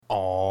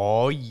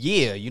Oh,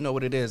 yeah. You know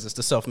what it is. It's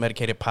the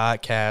Self-Medicated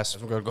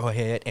Podcast. We're going to go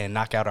ahead and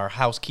knock out our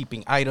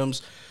housekeeping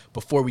items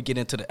before we get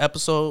into the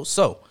episode.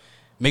 So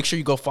make sure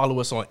you go follow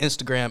us on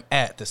Instagram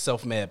at the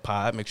Self-Med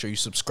Pod. Make sure you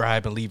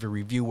subscribe and leave a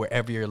review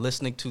wherever you're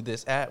listening to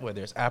this at,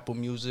 whether it's Apple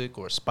Music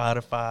or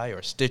Spotify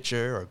or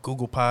Stitcher or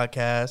Google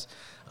Podcasts,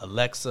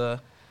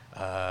 Alexa.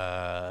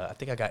 I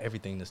think I got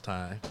everything this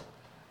time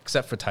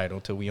except for Tidal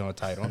till we on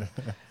Tidal.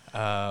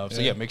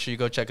 So make sure you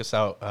go check us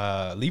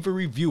out. Leave a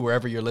review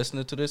wherever you're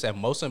listening to this, and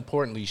most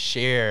importantly,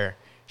 share.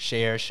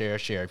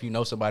 If you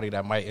know somebody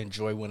that might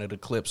enjoy one of the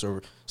clips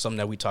or something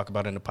that we talk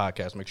about in the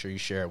podcast, make sure you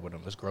share it with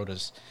them. Let's grow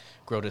this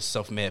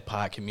Self-Med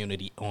Pod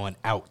community on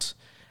out.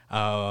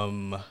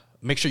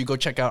 Make sure you go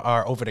check out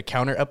our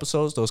over-the-counter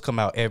episodes. Those come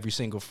out every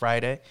single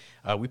Friday.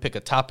 We pick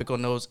a topic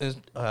on those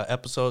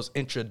episodes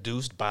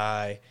introduced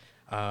by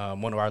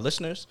one of our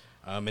listeners.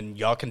 And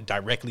y'all can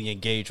directly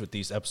engage with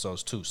these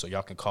episodes, too. So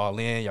y'all can call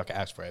in. Y'all can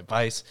ask for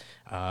advice.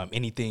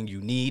 Anything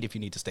you need. If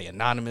you need to stay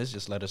anonymous,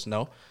 just let us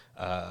know.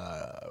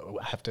 I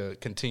have to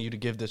continue to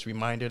give this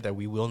reminder that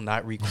we will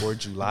not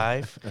record you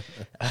live.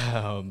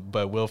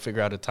 But we'll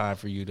figure out a time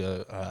for you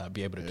to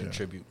be able to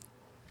contribute.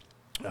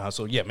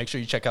 Make sure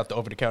you check out the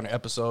over-the-counter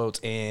episodes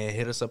and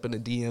hit us up in the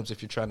DMs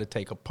if you're trying to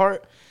take a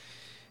part.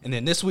 And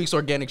then this week's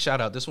organic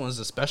shout-out. This one's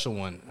a special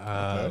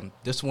one.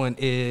 This one,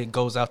 it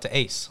goes out to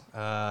Ace.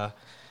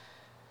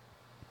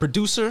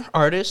 Producer,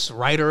 artist,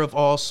 writer of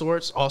all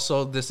sorts.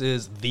 Also, this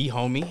is the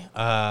homie.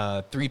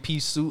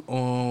 3-piece suit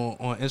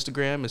on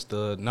Instagram. It's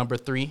the number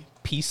 3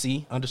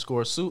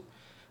 PC_suit.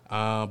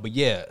 But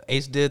yeah,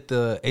 Ace did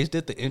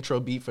the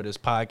intro beat for this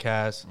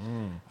podcast.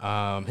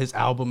 His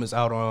album is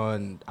out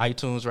on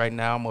iTunes right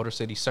now, Motor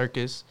City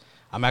Circus.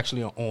 I'm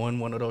actually on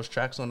one of those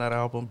tracks on that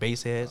album,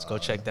 Bassheads. Go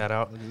check that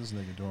out. Look at this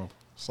nigga doing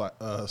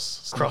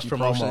cross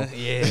promotion.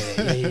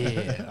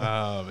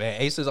 Yeah.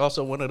 Man, Ace is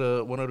also one of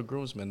the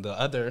groomsmen, the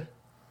other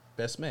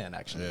best man,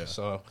 actually. Yeah.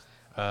 So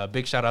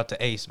big shout out to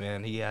Ace,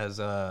 man. He has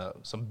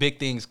some big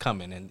things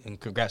coming, and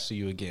congrats to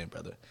you again,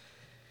 brother.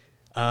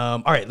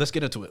 All right, let's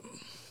get into it.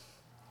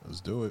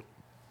 Let's do it.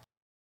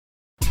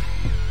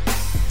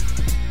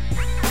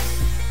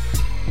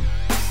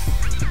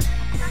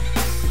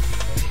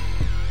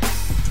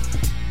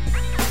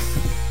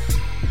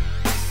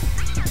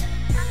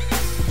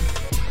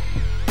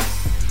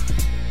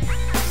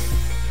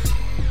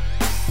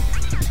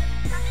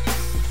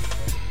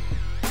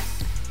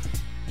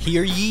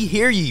 Hear ye,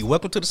 hear ye.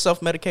 Welcome to the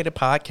Self-Medicated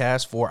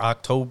Podcast for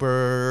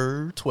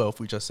October 12th.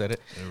 We just said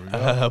it. There we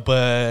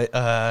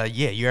go.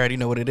 You already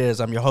know what it is.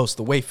 I'm your host,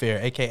 The Wayfarer,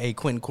 a.k.a.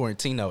 Quentin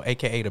Quarantino,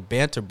 a.k.a. The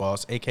Banter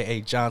Boss, a.k.a.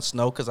 Jon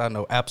Snow, because I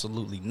know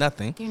absolutely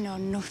nothing. You know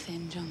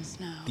nothing, Jon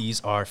Snow. These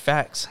are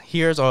facts.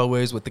 Here, as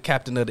always, with the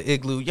captain of the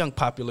igloo, young,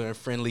 popular, and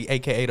friendly,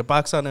 a.k.a. The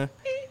Box Hunter,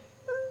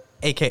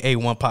 a.k.a.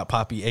 One Pop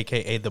Poppy,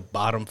 a.k.a. The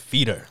Bottom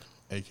Feeder.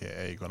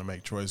 A.k.a. Gonna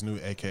make Troy's new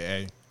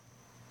a.k.a.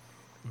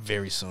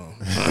 Very soon.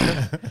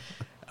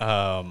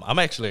 I'm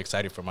actually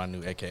excited for my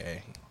new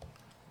AKA.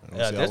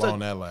 We'll see how long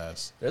that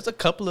lasts. There's a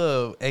couple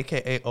of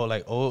AKA or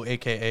like old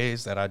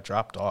AKAs that I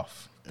dropped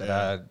off that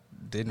I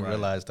didn't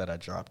realize that I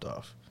dropped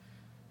off.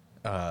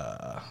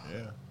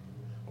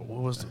 What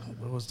was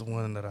the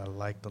one that I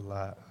liked a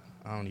lot?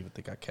 I don't even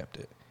think I kept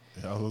it.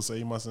 Yeah, I was gonna say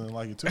you mustn't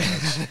like it too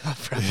much. I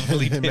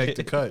probably didn't make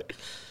the cut.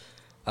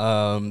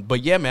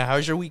 But yeah, man,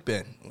 how's your week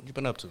been? What you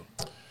been up to?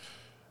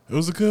 It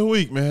was a good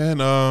week,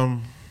 man.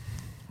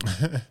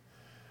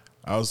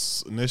 I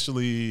was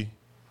initially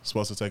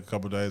supposed to take a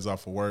couple of days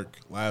off of work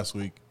last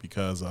week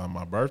because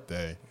my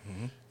birthday,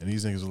 and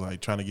these niggas were like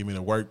trying to get me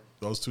to work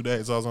those 2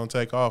 days I was gonna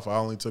take off. I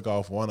only took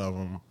off one of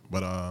them,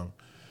 but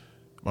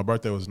my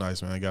birthday was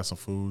nice, man. I got some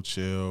food,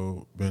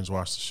 chill, binge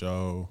watched the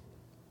show.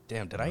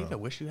 Damn, did I even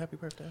wish you happy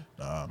birthday?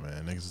 Nah,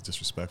 man, niggas is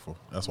disrespectful.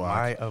 That's why My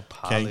I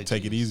apologies. can't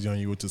take it easy on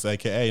you with this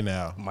AKA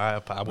now. My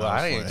apologies. Well,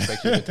 I didn't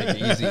expect you to take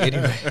it easy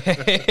anyway.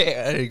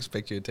 I didn't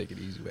expect you to take it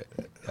easy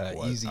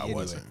anyway.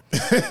 Wasn't.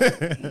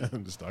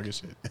 I'm just talking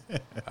shit.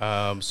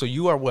 So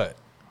you are what?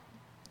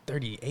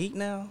 38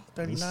 now?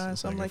 39,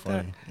 something like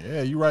funny. That?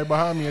 Yeah, you right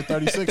behind me at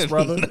 36,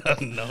 brother.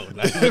 No.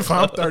 If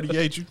I'm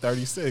 38, you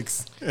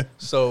 36.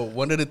 So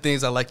one of the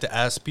things I like to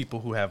ask people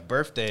who have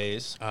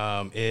birthdays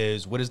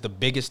is, what is the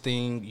biggest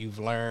thing you've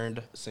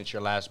learned since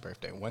your last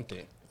birthday? One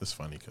thing. It's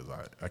funny because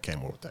I came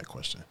up with that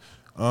question.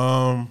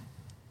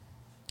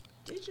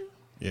 Did you?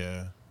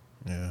 Yeah.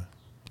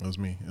 It was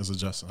me. It was a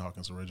Justin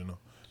Hawkins original.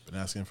 Been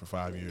asking for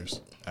 5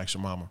 years. Ask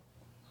your mama.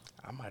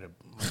 I might have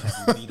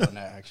you beat on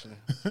that, actually.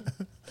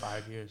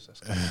 5 years.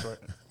 That's kind of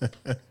short.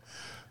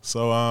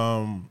 So,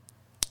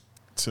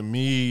 to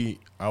me,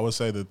 I would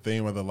say the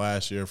theme of the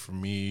last year for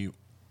me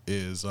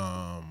is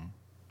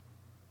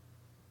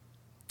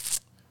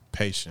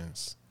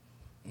patience,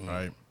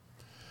 right?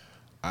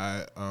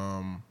 I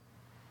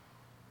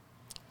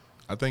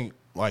think,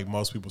 like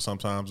most people,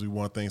 sometimes we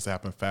want things to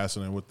happen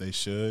faster than what they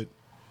should.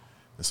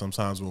 And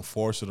sometimes we'll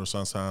force it, or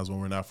sometimes when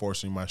we're not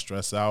forcing, we might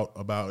stress out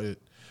about it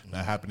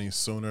not happening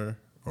sooner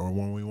or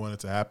when we want it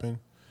to happen.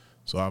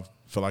 So I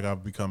feel like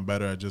I've become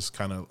better at just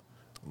kind of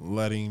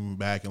letting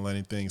back and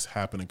letting things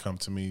happen and come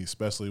to me,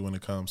 especially when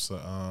it comes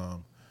to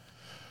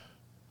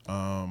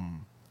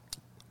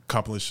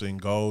accomplishing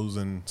goals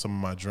and some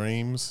of my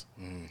dreams.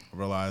 I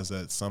realize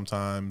that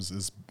sometimes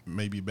it's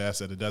maybe best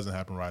that it doesn't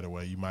happen right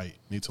away. You might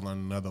need to learn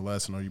another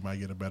lesson, or you might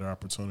get a better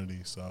opportunity.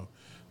 So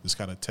just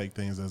kind of take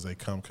things as they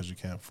come because you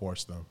can't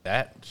force them.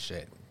 That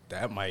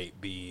might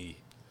be.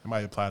 It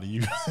might apply to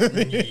you.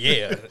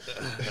 Yeah.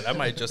 That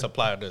might just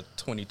apply to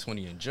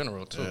 2020 in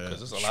general, too, because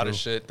there's a lot of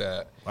shit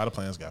that. A lot of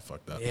plans got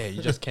fucked up. Yeah,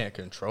 you just can't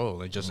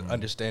control. And just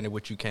understanding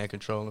what you can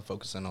control and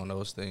focusing on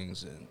those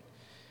things, and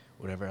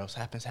whatever else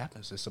happens.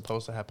 It's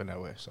supposed to happen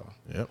that way. So,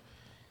 Yep.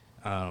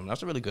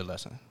 That's a really good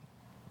lesson.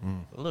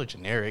 A little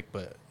generic,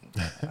 but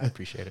I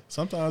appreciate it.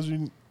 Sometimes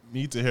you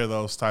need to hear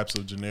those types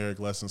of generic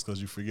lessons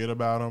because you forget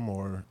about them,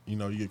 or you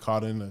get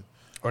caught in the.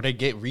 Or they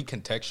get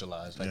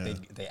recontextualized,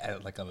 like they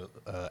add like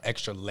a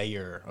extra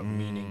layer of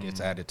meaning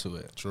gets added to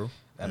it. True.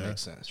 That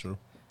makes sense. True.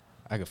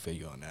 I can feel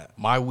you on that.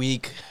 My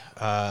week,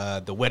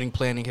 the wedding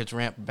planning has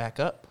ramped back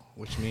up,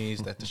 which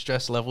means that the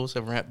stress levels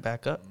have ramped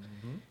back up.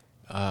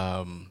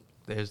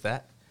 There's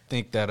that. I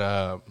think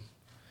that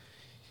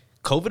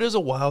COVID is a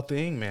wild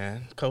thing,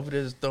 man. COVID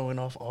is throwing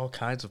off all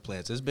kinds of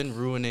plans. It's been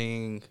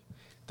ruining.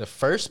 The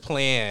first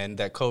plan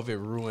that COVID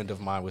ruined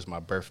of mine was my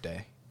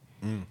birthday.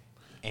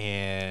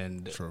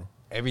 And True.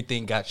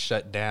 Everything got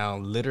shut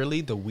down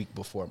literally the week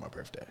before my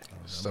birthday.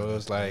 So it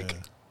was like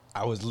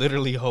I was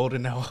literally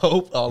holding out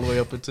hope all the way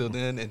up until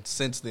then. And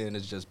since then,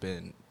 it's just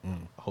been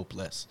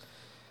hopeless.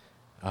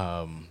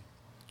 And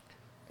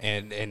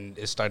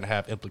it's starting to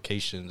have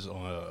implications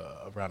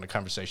around the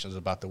conversations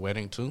about the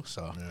wedding, too.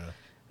 So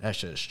that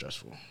shit is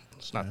stressful.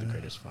 It's not the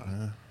greatest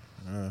fun.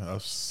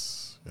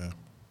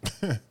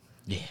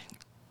 Yeah.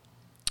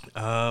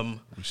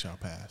 We shall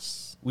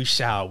pass. We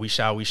shall.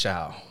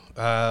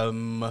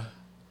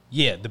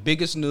 Yeah, the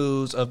biggest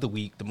news of the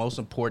week, the most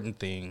important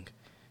thing.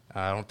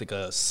 I don't think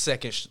a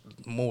second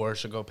more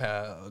should go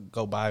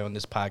by on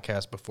this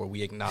podcast before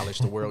we acknowledge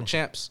the world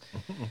champs.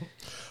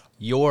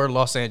 Your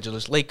Los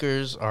Angeles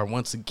Lakers are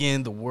once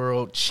again the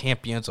world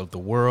champions of the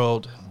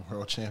world.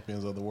 World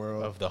champions of the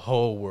world. Of the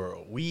whole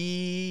world.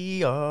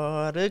 We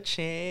are the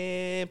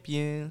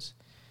champions.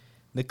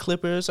 The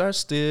Clippers are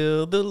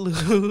still the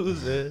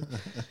losers.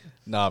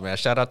 Nah, man,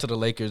 shout out to the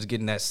Lakers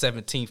getting that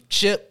 17th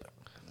chip.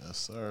 Yes,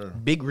 sir.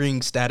 Big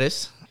ring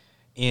status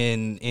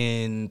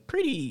in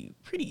pretty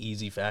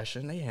easy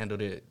fashion. They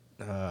handled it.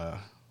 I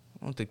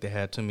don't think they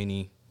had too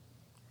many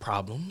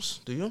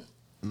problems. Do you?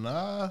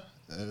 Nah,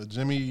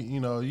 Jimmy.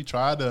 He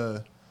tried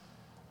to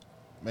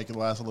make it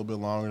last a little bit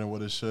longer than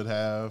what it should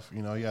have.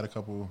 He had a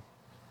couple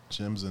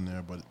gems in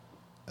there, but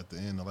at the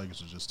end, the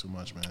Lakers was just too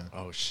much, man.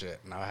 Oh shit!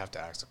 Now I have to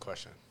ask a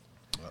question.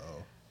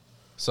 Uh-oh.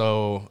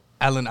 So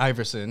Allen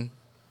Iverson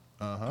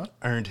Uh-huh.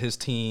 earned his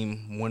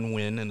team one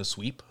win in a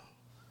sweep,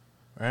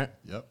 right?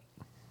 Yep.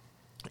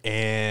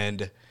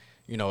 And,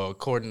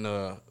 according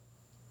to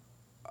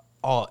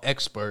all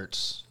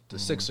experts, the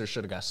Sixers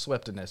should have got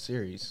swept in that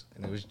series.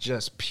 And it was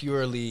just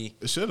purely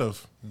It should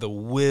have. the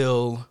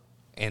will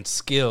and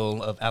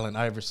skill of Allen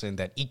Iverson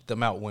that eked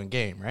them out one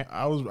game, right?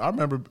 I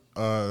remember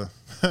I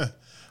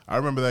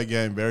remember that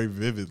game very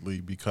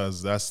vividly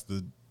because that's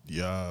the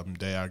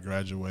day I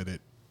graduated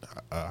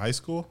high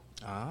school.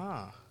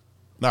 Ah.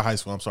 Not high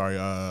school, I'm sorry.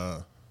 I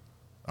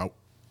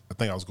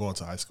think I was going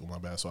to high school, my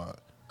bad. So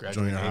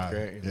Graduated junior eighth high.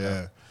 grade,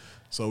 Yeah.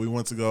 So we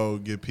went to go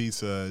get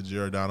pizza at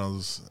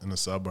Giordano's in the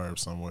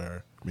suburbs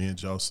somewhere, me and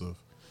Joseph.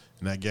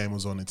 And that game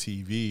was on the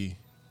TV.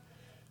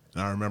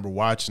 And I remember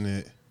watching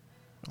it.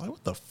 I'm like,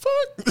 what the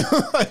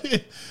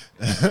fuck?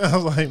 I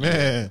was like,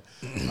 man,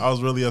 I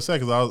was really upset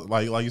because I was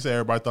like you said,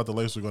 everybody thought the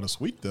Lakers were going to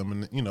sweep them.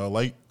 And,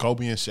 like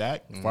Kobe and Shaq,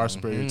 far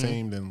superior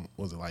team than,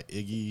 was it like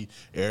Iggy,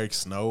 Eric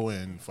Snow,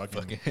 and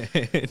fucking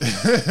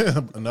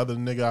another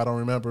nigga I don't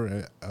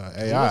remember,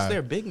 AI. Who was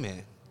their big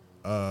man?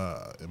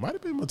 It might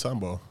have been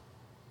Mutombo.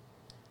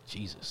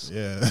 Jesus.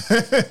 Yeah.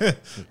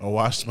 Or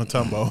Wash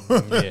Mutombo.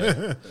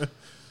 Yeah.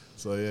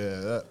 So,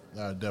 yeah,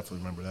 I definitely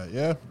remember that.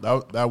 Yeah,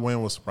 that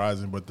win was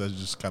surprising, but that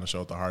just kind of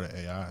showed the heart of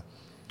AI.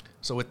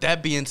 So with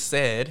that being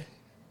said,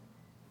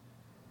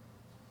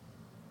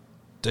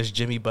 does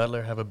Jimmy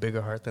Butler have a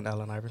bigger heart than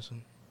Allen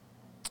Iverson?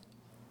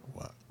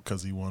 What?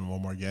 Because he won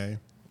one more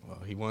game? Well,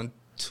 he won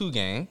 2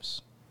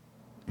 games.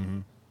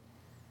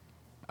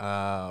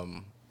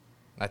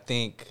 I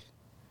think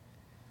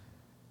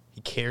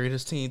he carried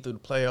his team through the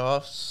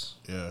playoffs,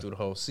 through the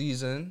whole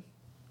season.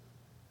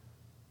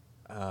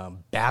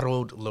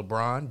 Battled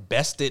LeBron,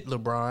 bested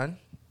LeBron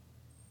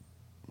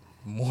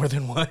more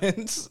than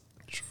once.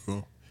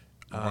 True.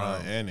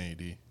 LeBron and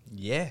AD.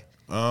 Yeah.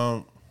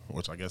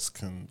 Which I guess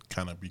can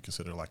kind of be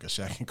considered like a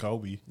Shaq and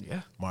Kobe.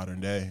 Yeah.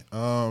 Modern day.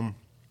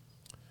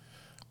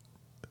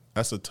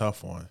 That's a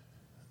tough one.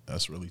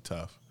 That's really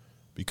tough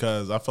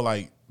because I feel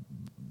like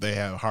they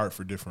have heart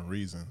for different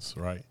reasons,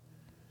 right?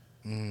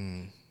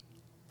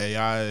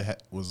 AI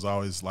was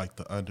always like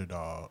the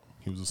underdog.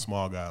 He was a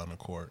small guy on the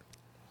court.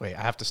 Wait,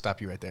 I have to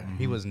stop you right there.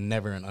 He was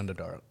never an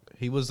underdog.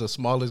 He was the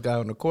smallest guy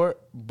on the court,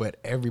 but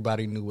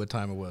everybody knew what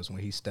time it was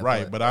when he stepped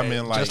Right, up. but I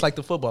mean, like, just like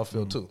the football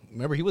field too.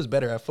 Remember, he was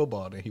better at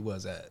football than he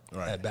was at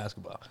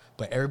basketball.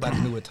 But everybody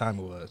knew what time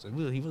it was.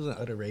 He wasn't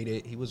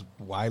underrated. He was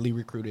widely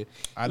recruited.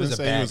 I didn't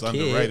say he was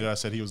underrated. I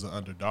said he was an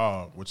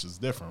underdog, which is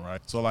different, right?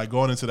 So, like,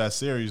 going into that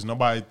series,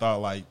 nobody thought,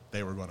 like,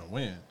 they were going to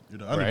win. You're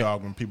the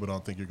underdog when people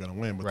don't think you're going to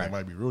win, but they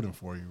might be rooting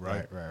for you,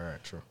 right?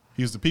 Right, true.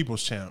 He was the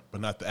people's champ,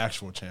 but not the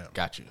actual champ.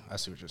 Got you. I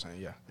see what you're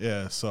saying, yeah.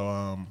 Yeah,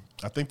 so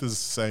I think this is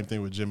the same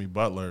thing with Jimmy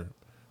Butler,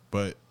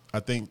 but I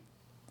think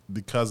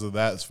because of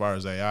that, as far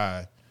as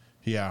AI,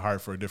 he had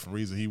heart for a different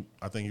reason.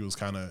 I think he was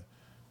kind of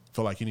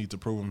felt like he needed to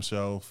prove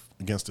himself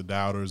against the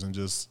doubters and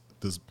just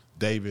this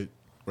David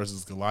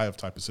versus Goliath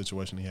type of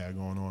situation he had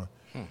going on.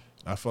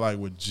 I feel like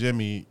with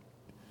Jimmy,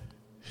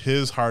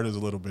 his heart is a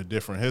little bit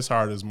different. His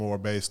heart is more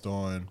based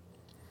on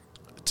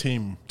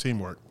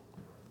teamwork.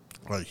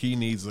 Like, he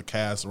needs a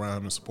cast around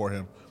him to support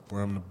him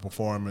for him to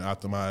perform and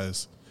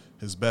optimize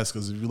his best.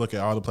 Because if you look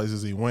at all the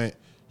places he went,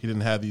 he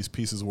didn't have these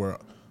pieces where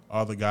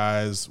all the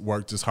guys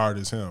worked as hard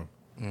as him.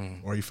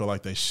 Or he felt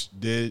like they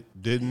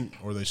didn't,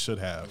 or they should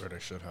have. Or they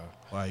should have.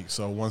 Like,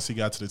 so once he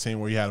got to the team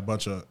where he had a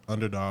bunch of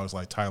underdogs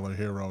like Tyler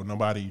Hero,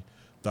 nobody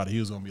thought he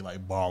was going to be,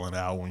 like, balling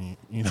out when,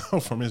 you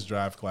know, from his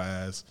draft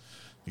class.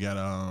 You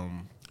got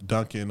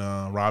Duncan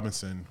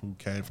Robinson, who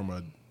came from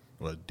a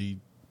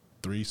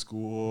D3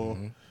 school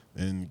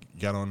and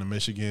got on to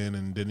Michigan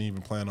and didn't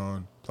even plan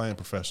on playing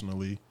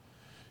professionally,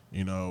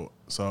 you know.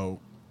 So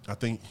I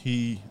think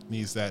he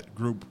needs that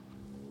group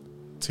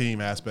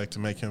team aspect to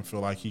make him feel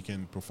like he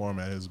can perform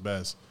at his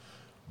best.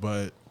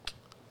 But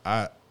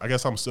I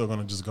guess I'm still going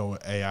to just go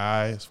with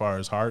AI as far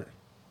as heart,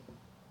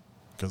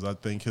 because I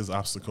think his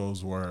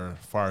obstacles were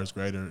far as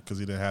greater because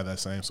he didn't have that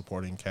same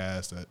supporting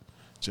cast that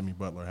Jimmy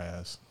Butler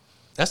has.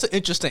 That's an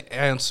interesting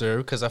answer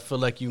because I feel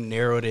like you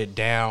narrowed it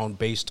down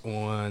based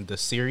on the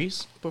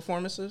series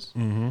performances.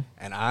 And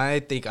I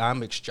think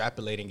I'm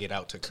extrapolating it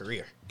out to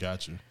career.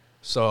 Got you.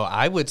 So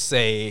I would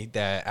say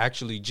that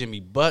actually Jimmy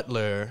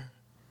Butler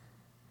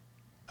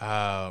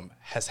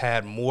has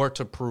had more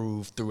to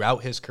prove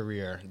throughout his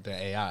career than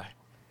AI.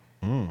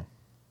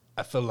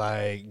 I feel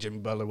like Jimmy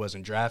Butler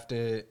wasn't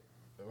drafted,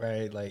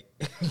 right? Like,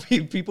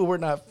 people were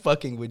not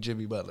fucking with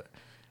Jimmy Butler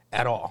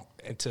at all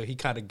until he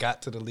kind of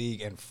got to the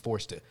league and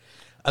forced it.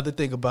 Other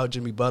thing about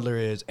Jimmy Butler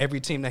is every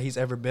team that he's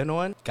ever been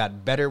on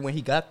got better when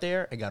he got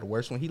there and got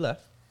worse when he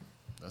left.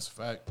 That's a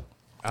fact.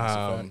 That's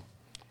a fact.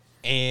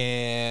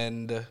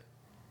 And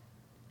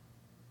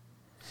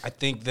I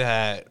think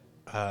that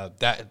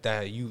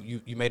that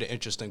you made an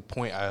interesting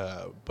point,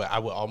 but I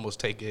would almost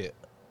take it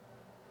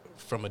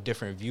from a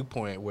different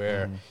viewpoint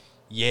where,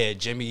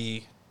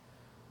 Jimmy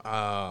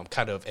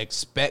kind of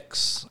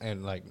expects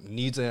and like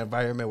needs an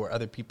environment where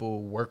other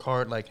people work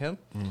hard like him.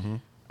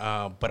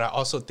 But I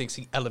also think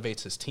he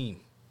elevates his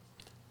team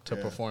to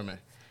performing.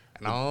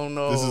 And I don't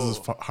know. This is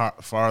as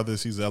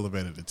farthest he's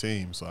elevated the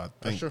team, so I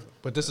think. Sure.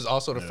 But this is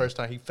also the first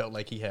time he felt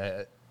like he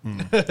had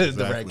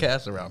the right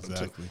cast around him,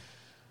 too.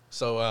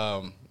 So,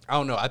 I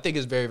don't know. I think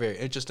it's very, very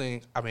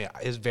interesting. I mean,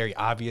 it's very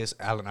obvious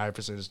Allen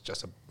Iverson is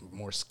just a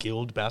more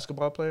skilled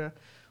basketball player,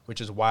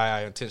 which is why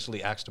I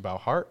intentionally asked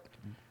about heart.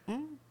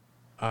 You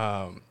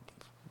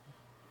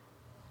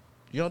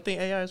don't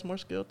think AI is more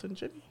skilled than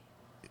Jimmy?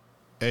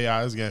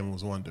 AI's game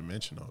was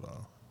one-dimensional,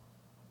 though,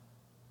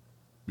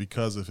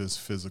 because of his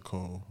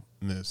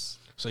physicalness.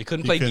 So he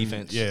couldn't play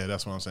defense. Yeah,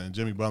 that's what I'm saying.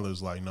 Jimmy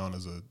Butler's like known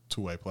as a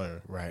two-way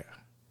player. Right.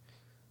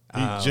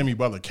 Jimmy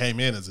Butler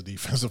came in as a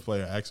defensive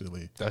player,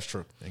 actually. That's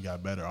true. And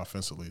got better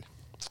offensively.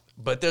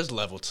 But there's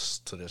levels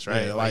to this,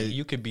 right? Yeah, like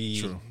you could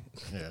be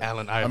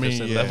Allen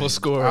Iverson I mean, level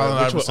scorer. Allen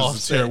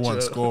Iverson's a tier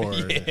one scorer.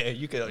 Yeah,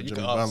 you could. You Jimmy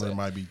could Butler offset.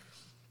 might be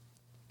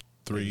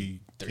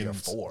three or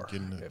four,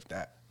 if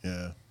that.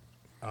 Yeah.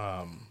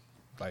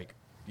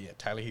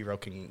 Tyler Hero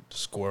can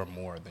score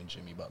more than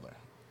Jimmy Butler.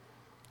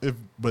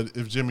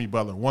 If Jimmy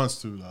Butler wants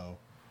to, though,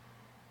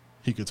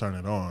 he could turn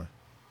it on.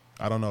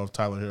 I don't know if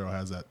Tyler Hero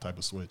has that type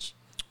of switch.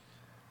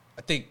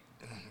 I think,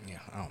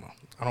 I don't know.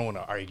 I don't want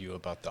to argue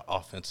about the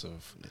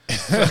offensive.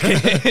 That's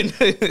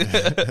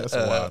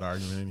a wild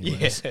argument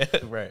anyways. Yeah,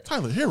 right.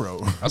 Tyler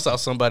Hero. I saw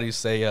somebody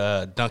say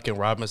Duncan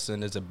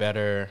Robinson is a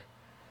better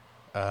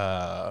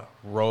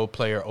role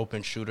player,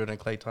 open shooter than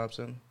Klay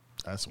Thompson.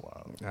 That's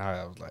wild.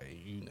 I was like,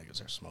 you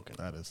niggas are smoking.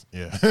 That is,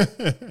 yeah.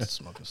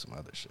 Smoking some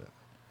other shit.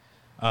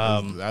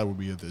 That would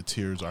be the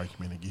tiers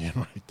argument again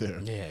right there.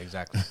 Yeah,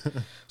 exactly.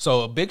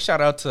 So a big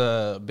shout out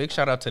to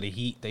the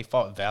Heat. They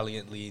fought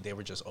valiantly. They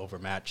were just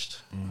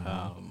overmatched.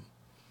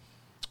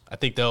 I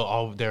think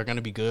they're going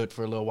to be good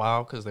for a little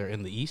while because they're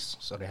in the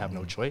East, so they have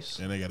no choice.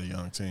 And they got a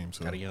young team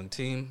too. Got a young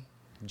team.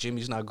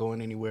 Jimmy's not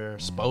going anywhere.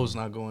 Spo's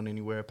not going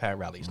anywhere. Pat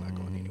Riley's not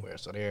going anywhere.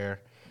 So they're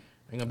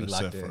gonna be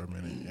locked in for a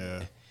minute.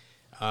 Yeah.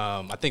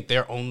 I think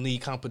their only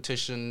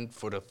competition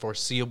for the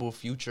foreseeable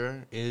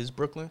future is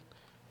Brooklyn.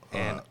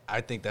 And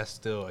I think that's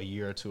still a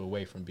year or two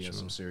away from being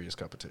some serious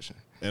competition.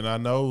 And I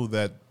know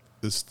that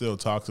this still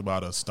talks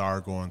about a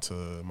star going to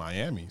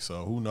Miami.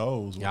 So who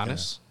knows?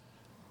 Giannis?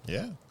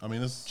 Yeah. I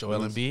mean, Joel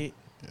Embiid?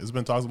 It's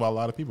been talked about a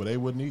lot of people. They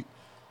wouldn't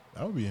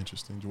That would be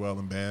interesting. Joel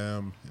and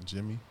Bam and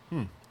Jimmy.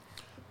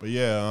 But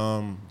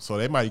yeah, so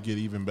they might get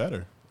even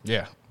better.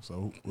 Yeah.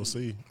 So we'll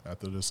see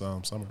after this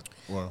summer.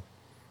 Well,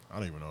 I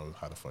don't even know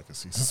how the fucking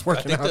season's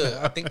working out.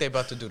 I think they're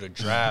about to do the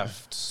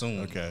draft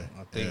soon. Okay.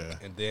 I think,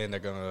 and then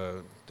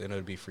then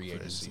it'll be free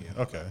agency.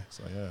 Okay.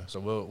 So yeah. So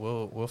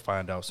we'll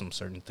find out some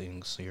certain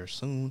things here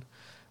soon.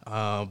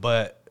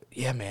 But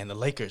yeah, man, the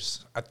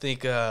Lakers. I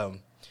think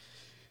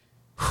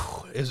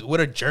what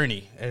a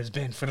journey it has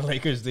been for the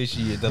Lakers this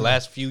year. The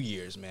last few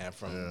years, man,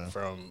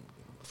 from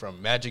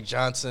Magic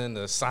Johnson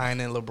to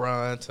signing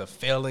LeBron to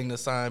failing to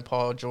sign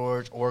Paul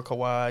George or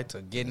Kawhi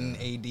to getting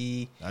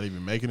AD. Not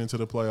even making it to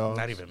the playoffs.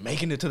 Not even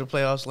making it to the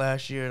playoffs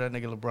last year. That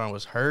nigga LeBron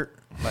was hurt.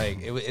 Like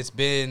it's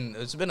been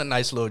a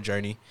nice little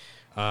journey.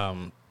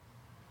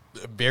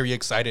 Very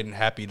excited and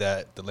happy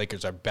that the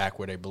Lakers are back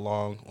where they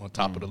belong, on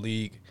top of the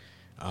league.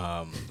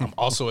 I'm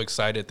also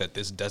excited that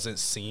this doesn't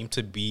seem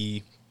to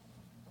be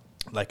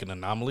like an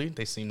anomaly.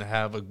 They seem to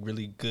have a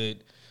really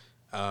good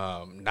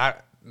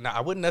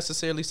I wouldn't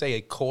necessarily say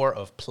a core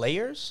of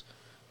players,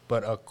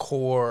 but a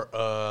core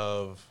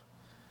of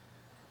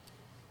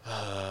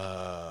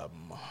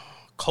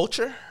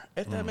culture,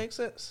 if that makes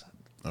sense.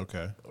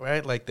 Okay.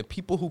 Right? Like the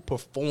people who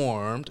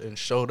performed and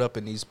showed up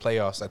in these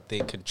playoffs, I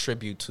think,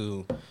 contribute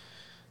to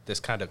this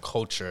kind of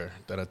culture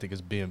that I think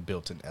is being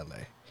built in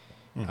LA,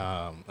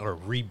 or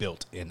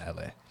rebuilt in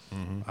LA.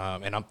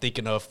 And I'm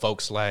thinking of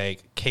folks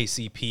like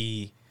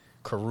KCP,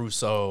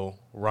 Caruso,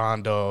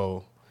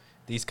 Rondo,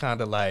 these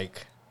kind of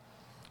like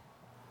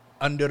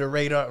under the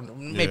radar,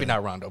 maybe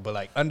not Rondo, but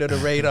like under the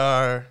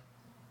radar,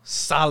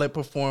 solid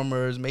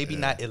performers, maybe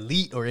not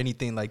elite or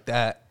anything like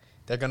that.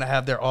 They're going to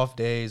have their off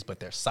days, but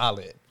they're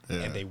solid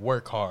and they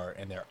work hard,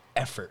 and their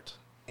effort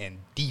and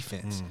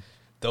defense.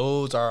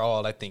 Those are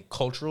all, I think,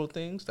 cultural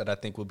things that I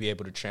think will be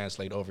able to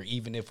translate over,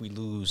 even if we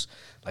lose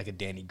like a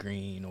Danny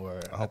Green, or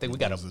I think we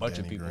got a bunch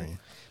of people. Green.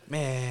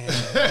 Man.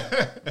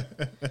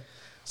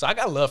 So I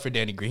got love for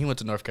Danny Green. He went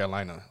to North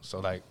Carolina.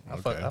 So, like, I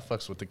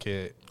fucks with the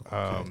kid.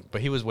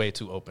 But he was way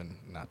too open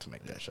not to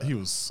make that shot. He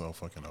was so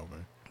fucking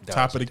open. That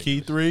Top of the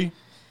key three.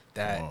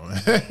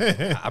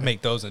 I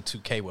make those in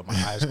 2K with my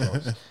eyes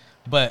closed.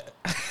 But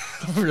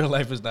real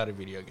life is not a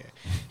video game.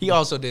 He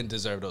also didn't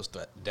deserve those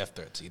death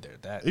threats either.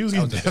 He was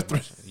getting death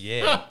threats.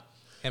 Yeah.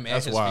 Him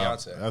and his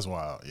fiance. That's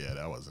wild. Yeah,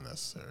 that wasn't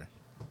necessary.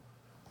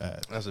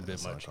 That's a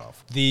bit much.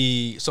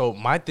 Awful. So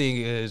my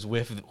thing is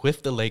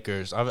with the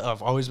Lakers.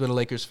 I've always been a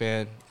Lakers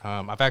fan.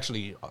 I've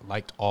actually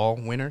liked all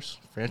winners,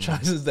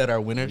 franchises that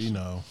are winners. We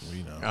know.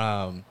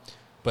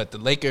 But the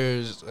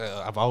Lakers,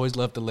 I've always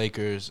loved the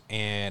Lakers,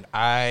 and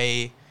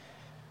I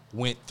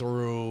went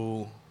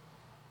through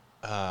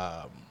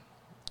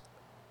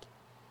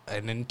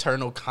an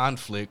internal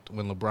conflict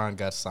when LeBron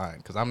got signed,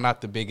 because I'm not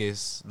the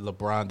biggest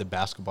LeBron the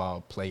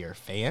basketball player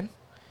fan,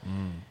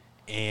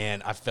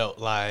 and I felt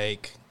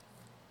like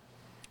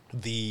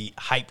the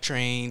hype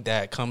train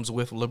that comes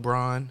with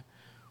LeBron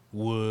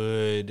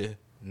would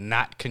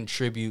not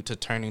contribute to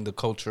turning the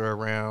culture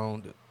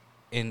around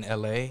in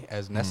LA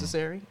as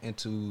necessary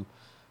into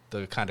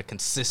the kind of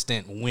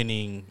consistent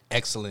winning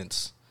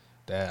excellence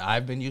that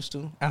I've been used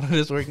to out of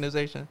this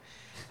organization.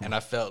 And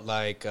I felt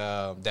like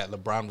that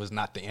LeBron was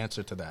not the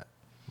answer to that.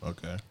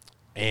 Okay.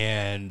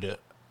 And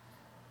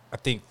I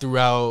think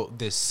throughout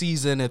this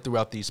season and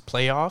throughout these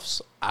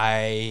playoffs,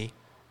 I,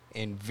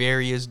 in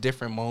various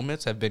different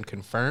moments, have been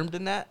confirmed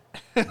in that,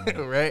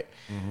 right?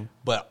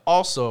 But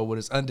also what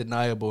is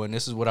undeniable, and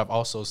this is what I've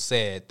also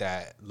said,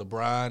 that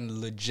LeBron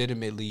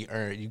legitimately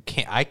earned.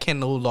 I can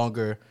no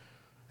longer,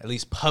 at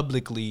least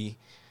publicly,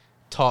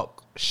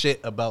 talk shit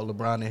about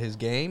LeBron and his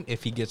game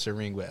if he gets a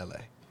ring with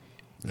LA.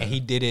 And he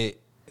did it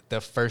the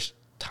first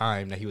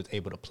time that he was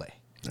able to play.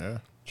 Yeah.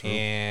 True.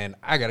 And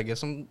I gotta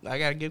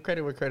give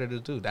credit where credit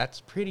is due. That's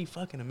pretty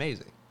fucking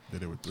amazing.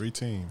 Did it with 3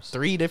 teams.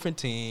 3 different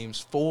teams,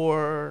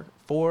 4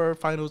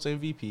 finals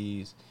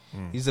MVPs.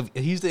 He's the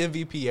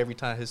MVP every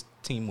time his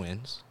team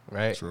wins,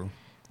 right? True.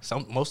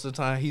 Most of the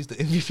time he's the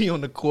MVP on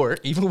the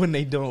court, even when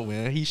they don't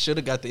win. He should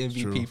have got the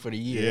MVP for the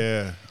year.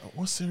 Yeah.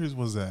 What series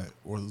was that?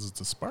 Was it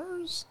the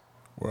Spurs?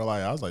 Where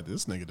I was like,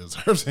 this nigga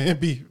deserves an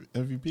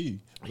MVP.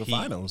 The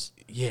finals.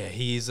 Yeah,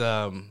 he's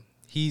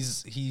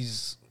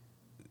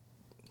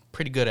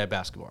pretty good at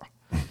basketball.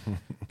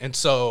 And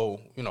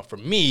so, for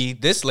me,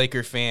 this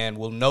Laker fan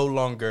will no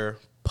longer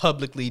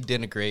publicly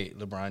denigrate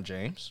LeBron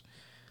James.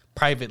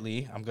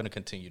 Privately, I'm going to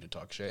continue to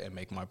talk shit and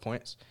make my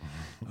points.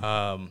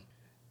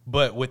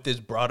 But what this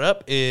brought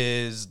up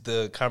is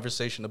the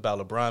conversation about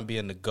LeBron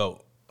being the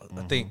GOAT.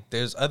 I think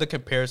there's other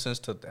comparisons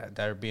to that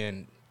are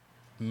being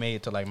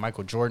made to like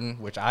Michael Jordan,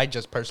 which I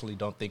just personally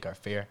don't think are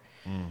fair.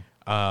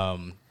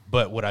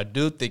 But what I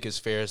do think is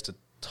fair is to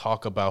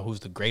talk about who's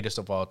the greatest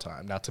of all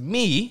time. Now, to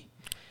me,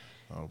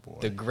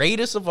 the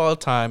greatest of all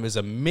time is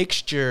a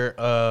mixture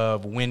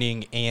of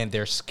winning and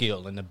their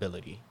skill and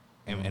ability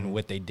and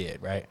what they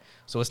did, right?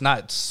 So it's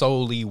not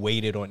solely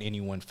weighted on any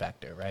one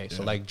factor, right? Yeah.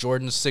 So like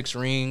Jordan's 6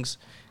 rings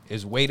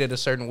is weighted a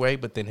certain way,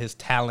 but then his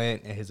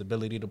talent and his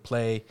ability to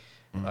play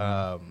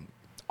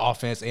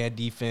offense and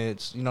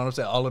defense. You know what I'm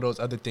saying? All of those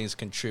other things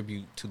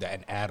contribute to that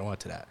and add on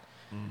to that.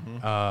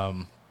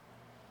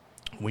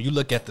 When you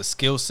look at the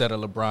skill set of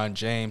LeBron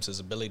James, his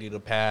ability to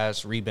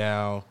pass,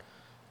 rebound,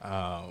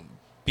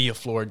 be a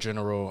floor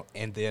general,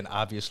 and then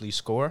obviously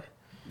score,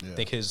 I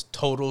think his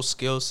total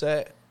skill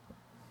set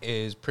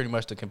is pretty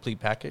much the complete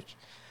package.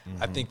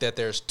 I think that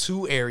there's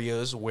two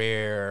areas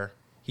where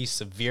he's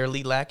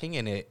severely lacking,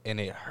 and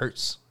it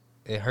hurts.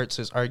 It hurts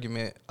his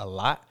argument a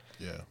lot.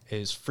 Yeah,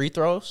 is free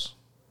throws,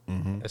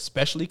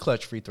 especially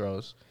clutch free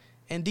throws,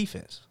 and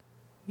defense.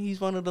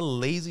 He's one of the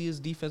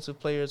laziest defensive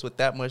players with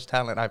that much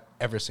talent I've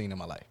ever seen in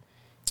my life.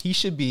 He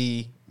should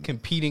be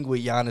competing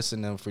with Giannis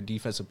and them for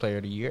Defensive Player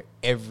of the Year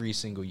every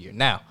single year.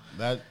 Now,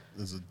 that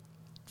is a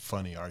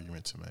funny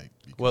argument to make.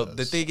 Well,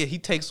 the thing is, he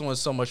takes on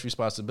so much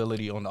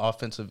responsibility on the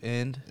offensive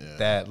end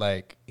that,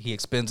 like, he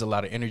expends a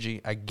lot of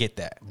energy. I get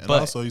that. And but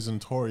also, he's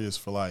notorious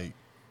for, like,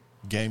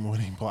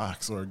 game-winning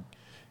blocks or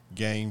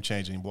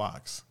game-changing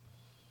blocks.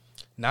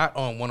 Not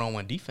on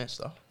one-on-one defense,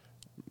 though.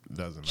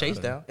 Doesn't Chase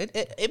matter. down.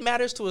 It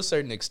matters to a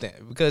certain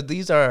extent because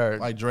these are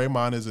like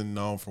Draymond isn't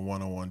known for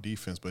one-on-one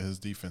defense, but his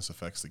defense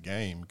affects the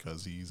game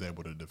because he's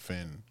able to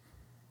defend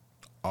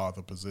all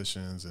the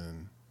positions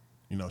and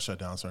shut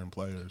down certain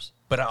players.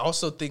 But I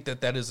also think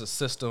that is a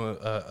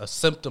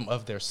symptom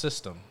of their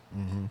system,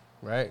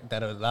 right?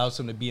 That allows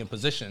him to be in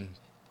position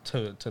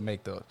to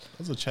make those.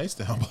 Those are chase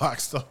down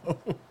blocks, though. Are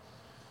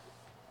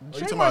you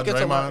talking Draymond about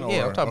gets a lot. Draymond?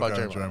 Yeah, I'm talking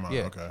okay, about Draymond.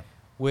 Yeah. Okay.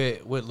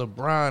 With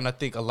LeBron, I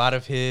think a lot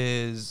of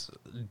his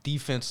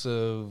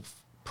defensive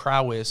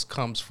prowess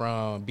comes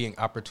from being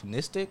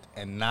opportunistic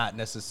and not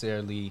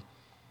necessarily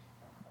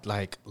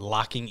like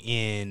locking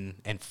in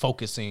and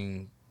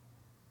focusing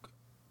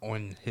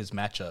on his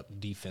matchup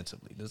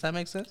defensively. Does that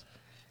make sense?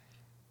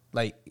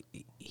 Like,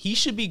 he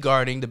should be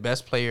guarding the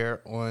best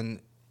player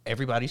on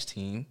everybody's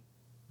team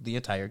the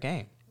entire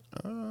game.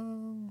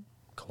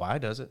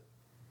 Kawhi does it.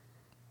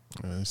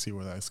 Let's see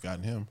where that's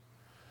gotten him.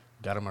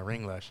 Got him a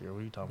ring last year.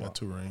 What are you talking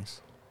Got about? 2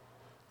 rings.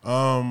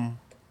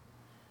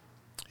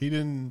 He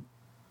didn't.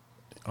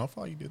 I don't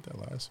feel like he did that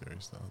last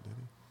series, though, did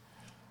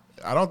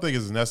he? I don't think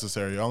it's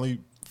necessary. Only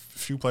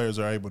few players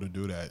are able to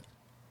do that.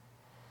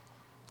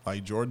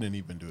 Like Jordan didn't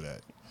even do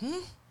that.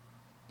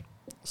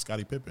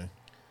 Scottie Pippen.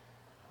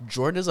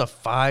 Jordan is a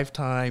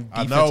 5-time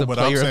I defensive know, but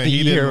I'm player of saying the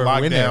he year didn't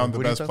lock winner. down the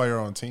What are you best talking- player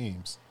on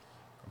teams.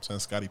 I'm saying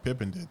Scottie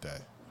Pippen did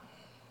that.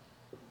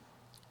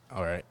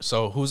 All right.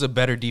 So who's a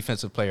better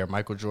defensive player,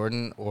 Michael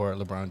Jordan or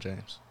LeBron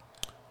James?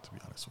 To be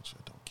honest with you,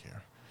 I don't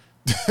care.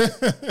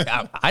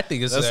 I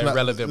think it's an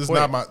irrelevant this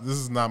point. This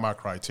is not my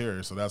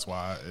criteria, so that's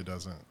why it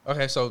doesn't.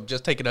 Okay, so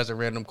just take it as a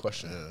random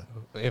question.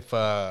 If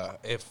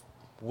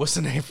what's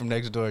the name from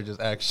next door just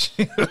asked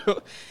you,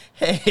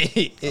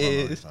 hey,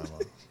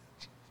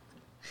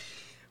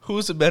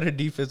 who's a better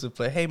defensive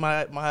player? Hey,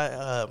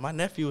 my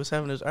nephew was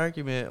having this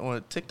argument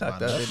on TikTok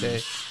the other day.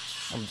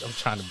 I'm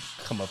trying to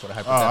come up with a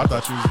hypothetical. Oh, I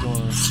thought you was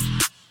doing.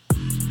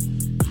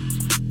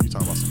 You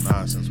talking about some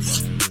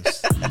nonsense?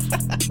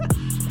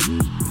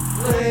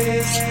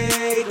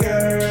 We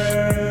gotta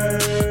hear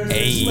this.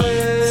 Hey.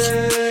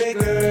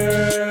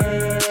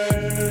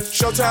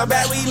 Showtime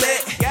back, we lit.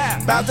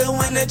 About to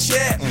win the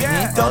chip.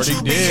 Don't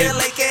you be a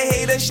Laker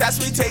hater, shots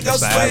we take, go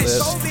swish.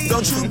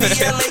 Don't you be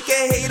a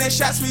Laker hater,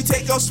 shots we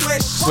take, go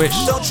swish.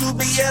 Don't you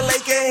be a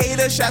Laker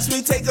hater, shots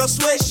we take, go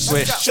swish.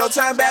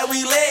 Showtime back,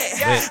 we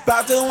lit.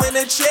 About to win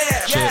the chip.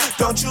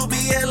 Don't you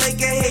be a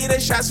Laker hater,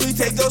 shots we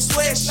take, go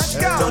swish.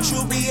 Don't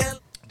you be a...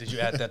 Did you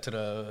add that to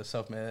the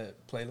self-made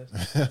playlist?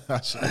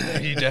 I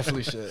should. You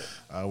definitely should.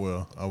 I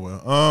will.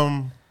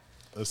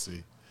 Let's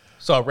see.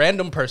 So a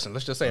random person,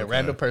 let's just say a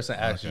random person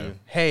asks you,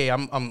 "Hey,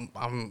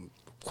 I'm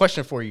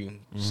question for you,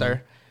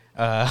 sir.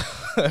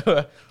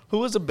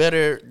 Who is a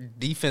better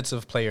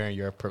defensive player in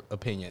your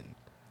opinion,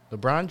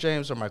 LeBron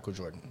James or Michael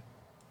Jordan?"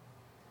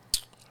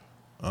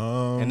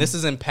 And this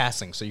is in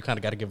passing, so you kind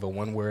of got to give a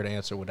one-word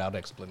answer without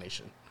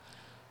explanation,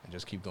 and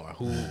just keep going.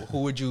 Who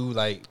would you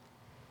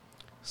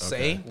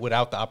say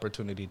without the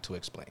opportunity to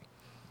explain?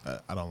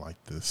 I don't like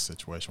this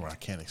situation where I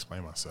can't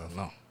explain myself.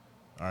 No.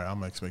 All right, I'm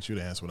gonna expect you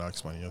to answer without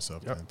explaining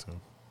yourself then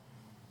too.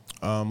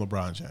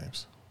 LeBron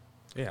James.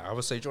 Yeah, I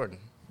would say Jordan.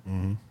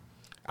 Mm-hmm.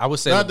 I would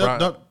say No,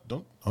 LeBron.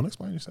 don't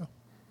explain yourself.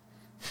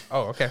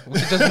 Oh, okay. We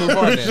can just move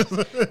on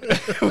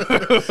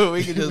then.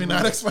 We can just We're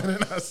not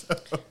explaining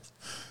ourselves.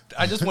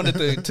 I just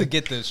wanted to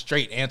get the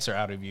straight answer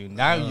out of you.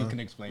 Now you can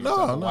explain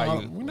yourself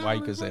why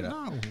you could say that.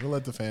 No, we'll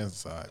let the fans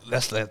decide.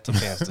 Let's let the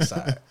fans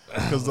decide.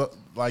 Because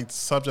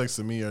subjects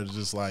to me are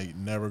just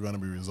never going to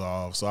be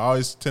resolved. So I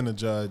always tend to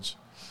judge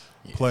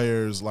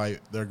players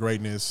their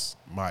greatness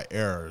by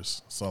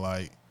errors. So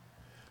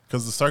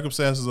because the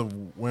circumstances of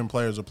when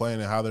players are playing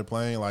and how they're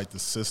playing, the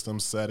system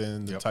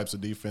setting, the types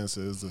of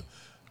defenses, the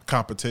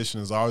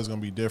competition is always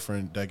going to be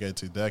different decade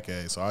to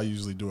decade. So I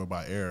usually do it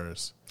by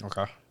errors.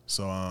 Okay.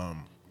 So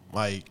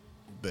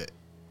the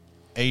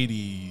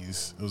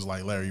 80s, it was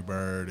Larry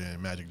Bird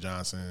and Magic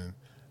Johnson.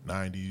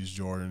 90s,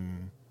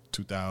 Jordan.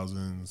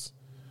 2000s,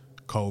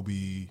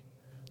 Kobe.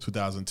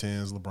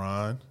 2010s,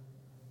 LeBron.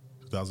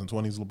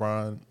 2020s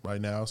LeBron right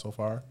now so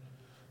far.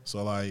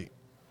 So, like,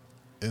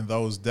 in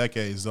those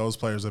decades, those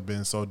players have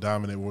been so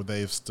dominant where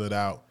they've stood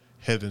out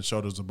head and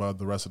shoulders above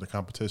the rest of the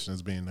competition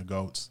as being the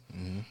GOATs.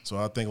 Mm-hmm. So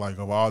I think, like,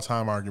 of all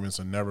time arguments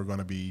are never going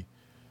to be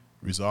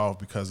resolved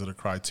because of the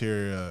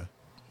criteria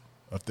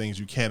of things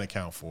you can't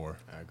account for.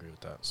 I agree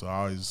with that. So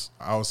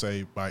I would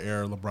say by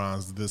era,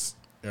 LeBron's this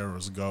era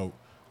was GOAT.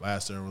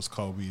 Last era was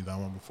Kobe. The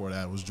one before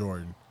that was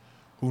Jordan.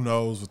 Who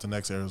knows what the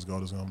next era's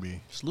GOAT is going to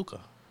be? It's Luka.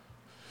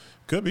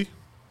 Could be.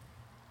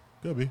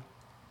 Could be.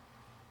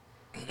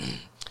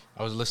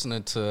 I was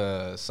listening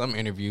to some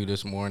interview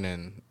this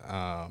morning.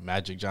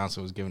 Magic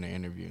Johnson was giving an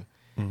interview.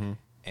 Mm-hmm.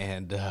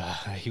 And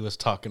he was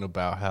talking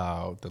about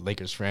how the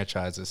Lakers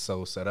franchise is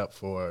so set up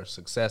for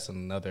success and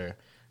another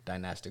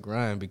dynastic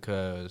run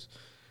because,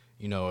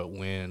 you know,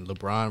 when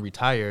LeBron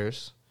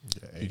retires,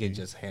 he can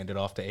just hand it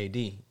off to AD.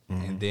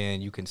 Mm-hmm. And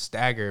then you can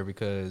stagger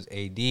because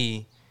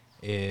AD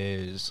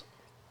is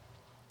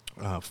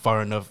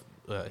far enough.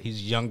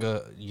 He's young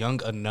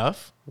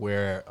enough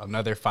where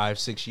another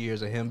 5-6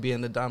 years of him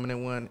being the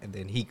dominant one, and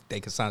then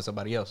they can sign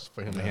somebody else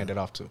for him to hand it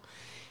off to.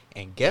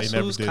 And guess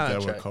whose contract?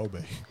 They never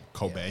did that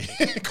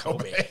with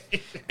Kobe.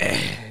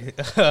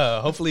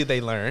 Hopefully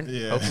they learn.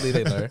 Yeah. Hopefully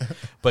they learn.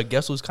 But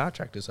guess whose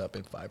contract is up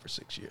in 5 or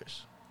 6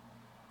 years?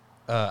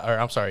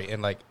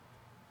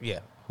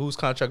 Whose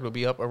contract will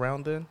be up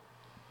around then?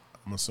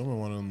 I'm assuming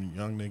one of them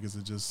young niggas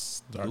that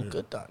just started.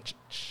 Luka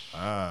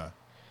Doncic.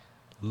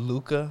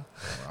 Luka.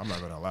 I'm not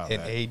going to allow and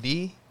that. And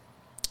AD?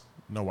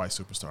 No white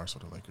superstars for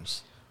the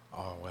Lakers.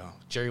 Oh, well.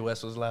 Jerry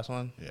West was the last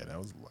one? Yeah, that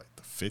was like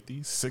the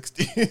 50s,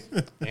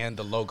 60s. And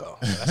the logo.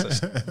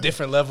 That's a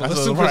different level of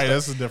superstar. Right,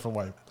 that's a different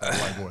white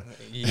boy.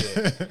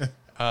 Yeah.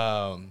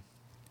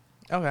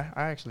 Okay,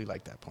 I actually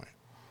like that point.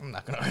 I'm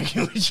not going to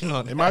argue with you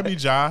on that. It might be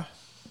Ja.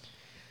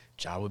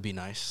 Ja would be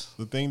nice.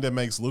 The thing that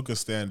makes Luka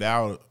stand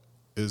out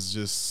is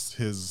just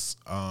his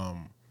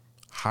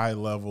high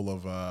level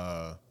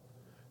of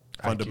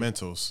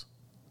fundamentals.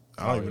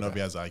 I don't even know if he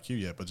has IQ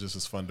yet, but just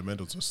his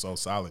fundamentals are so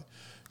solid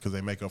because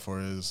they make up for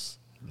his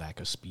lack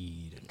of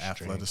speed and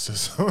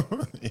athleticism.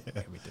 Yeah.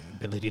 Everything,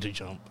 ability to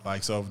jump.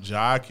 Like, so if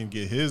Ja can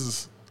get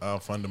his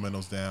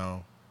fundamentals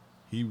down,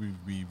 he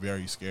would be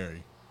very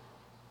scary.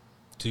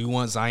 Do you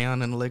want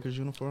Zion in the Lakers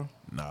uniform?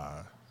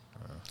 Nah.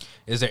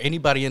 Is there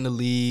anybody in the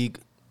league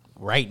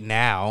right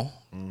now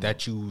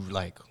that you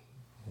like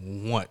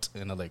want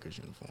in the Lakers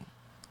uniform?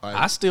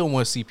 I still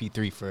want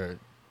CP3 for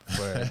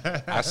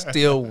I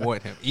still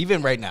want him.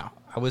 Even right now,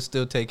 I would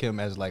still take him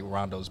as like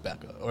Rondo's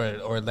backup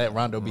or let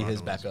Rondo be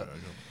his backup.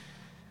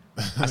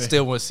 I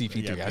still want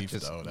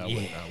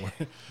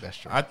CP3. That's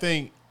true. I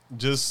think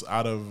just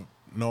out of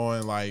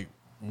knowing like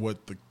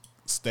what the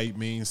state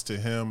means to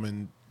him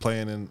and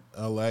playing in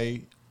LA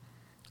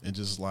and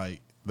just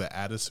like the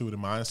attitude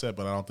and mindset,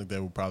 but I don't think they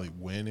would probably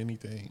win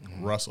anything.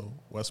 Mm-hmm. Russell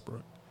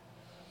Westbrook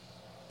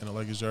in a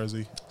Lakers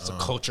jersey. It's a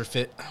culture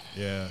fit.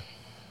 Yeah.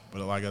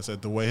 But like I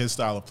said, the way his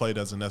style of play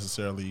doesn't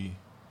necessarily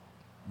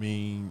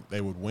mean they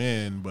would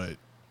win, but,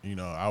 you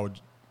know, I would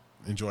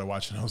enjoy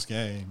watching those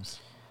games.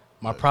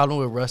 My problem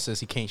with Russ is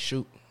he can't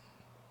shoot.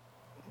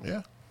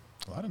 Yeah.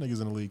 A lot of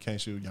niggas in the league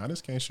can't shoot.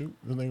 Giannis can't shoot.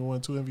 This nigga won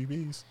 2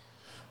 MVPs.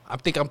 I'm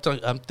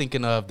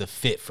thinking of the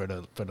fit for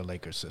the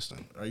Lakers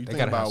system. Are you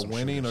thinking about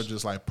winning or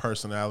just like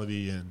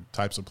personality and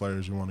types of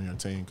players you want on your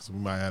team? Because we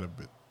might have a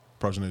bit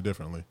approaching it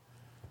differently.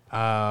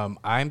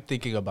 I'm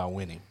thinking about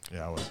winning.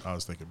 Yeah, I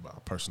was thinking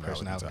about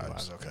personality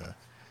types. Okay. Yeah.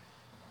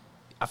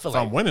 I feel if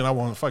I'm winning, I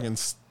want fucking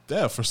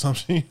Steph or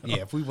something. You know?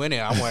 Yeah, if we win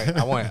it,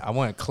 I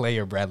want Clay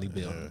or Bradley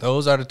Beal. Yeah.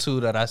 Those are the two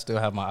that I still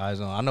have my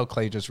eyes on. I know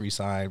Clay just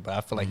re-signed, but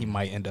I feel like he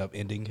might end up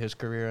ending his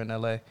career in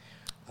LA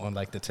on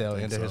like the tail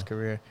end of his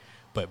career.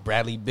 But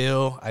Bradley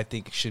Beal, I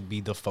think, should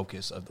be the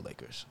focus of the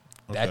Lakers.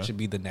 Okay. That should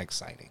be the next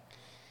signing.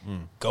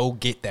 Go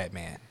get that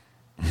man.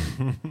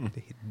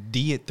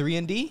 D at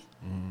 3-and-D?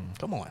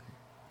 Come on.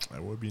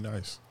 That would be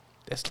nice.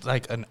 That's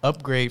like an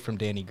upgrade from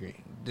Danny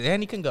Green.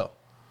 Danny can go.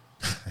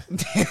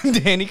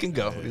 Danny can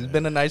go. Yeah. It's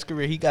been a nice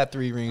career. He got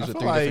 3 rings with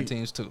 3 different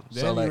teams, too.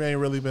 Danny ain't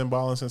really been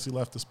balling since he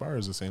left the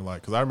Spurs, it seemed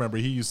like. Because I remember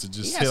he used to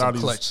just hit all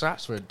these clutch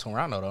shots for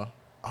Toronto, though.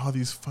 All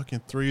these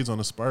fucking threes on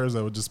the Spurs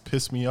that would just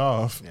piss me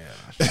off.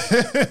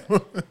 Yeah.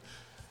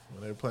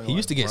 He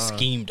used to get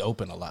schemed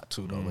open a lot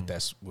too, though, with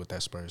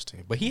that Spurs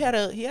team. But he had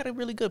a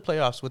really good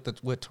playoffs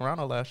with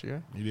Toronto last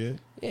year. He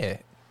did? Yeah,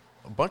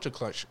 a bunch of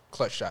clutch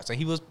shots,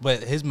 and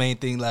but his main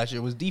thing last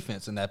year was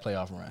defense in that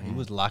playoff run. He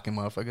was locking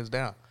motherfuckers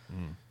down.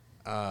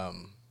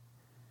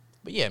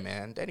 But yeah,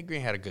 man, Danny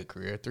Green had a good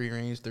career. 3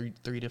 rings,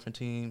 three different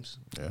teams.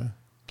 Yeah,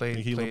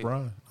 played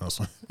LeBron. All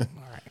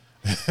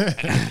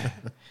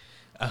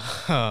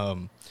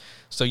right.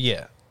 So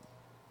yeah,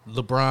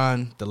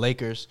 LeBron, the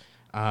Lakers.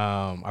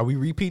 Are we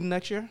repeating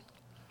next year?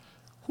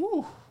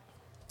 Whew.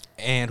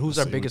 And who's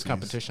our biggest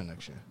competition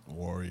next year?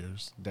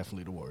 Warriors.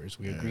 Definitely the Warriors.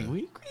 We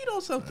agreed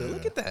on something. Yeah.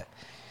 Look at that.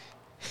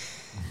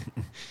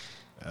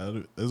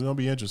 It's gonna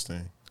be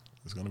interesting.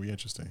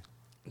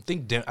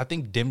 I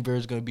think Denver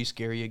is gonna be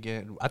scary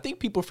again. I think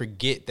people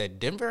forget that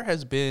Denver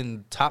has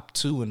been top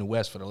 2 in the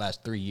West for the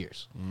last 3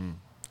 years.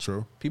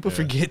 True. People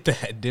forget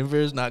that Denver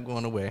is not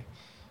going away.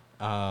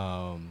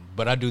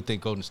 But I do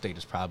think Golden State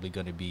is probably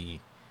going to be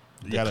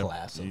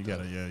class. You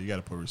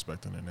gotta put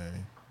respect in their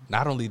name.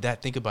 Not only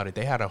that, think about it.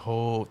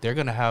 They're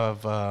going to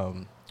have.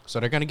 So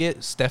they're going to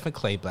get Steph and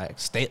Clay back.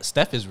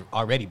 Steph is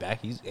already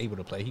back. He's able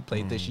to play. He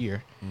played this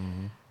year.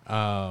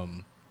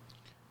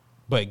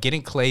 But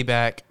getting Clay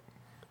back,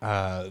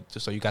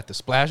 so you got the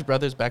Splash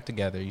Brothers back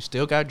together. You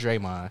still got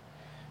Draymond.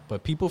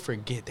 But people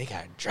forget they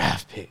got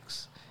draft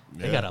picks.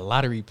 Yeah. They got a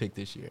lottery pick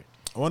this year.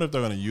 I wonder if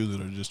they're going to use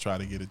it or just try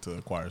to get it to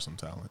acquire some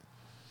talent.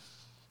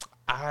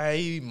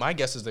 My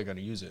guess is they're going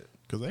to use it.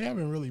 Because they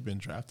haven't really been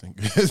drafting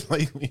good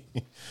lately.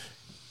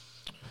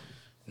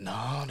 No,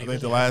 I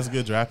think the last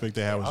good draft pick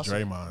they had was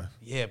Draymond.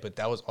 Yeah, but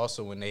that was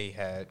also when they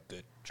had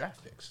good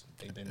draft picks.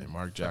 And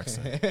Mark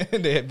Jackson.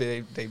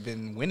 they've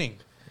been winning.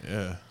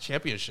 Yeah,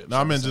 championships. No,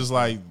 I mean just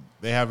like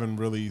they haven't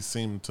really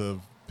seemed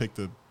to pick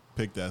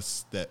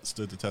that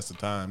stood the test of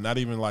time. Not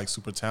even like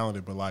super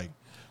talented, but like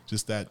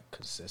just that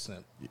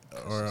consistent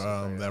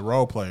or that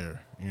role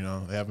player. You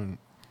know, they haven't,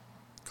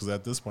 because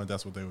at this point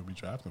that's what they would be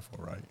drafting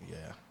for, right?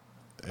 Yeah,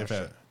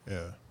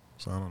 yeah.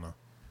 So I don't know.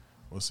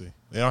 We'll see.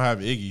 They don't have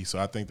Iggy, so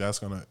I think that's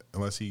gonna,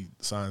 unless he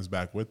signs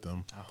back with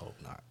them. I hope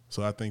not.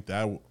 So I think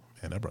that,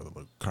 and that brother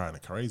look kind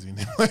of crazy.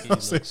 He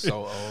looks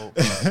so old.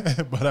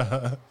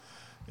 But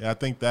yeah, I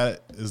think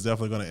that is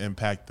definitely going to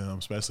impact them,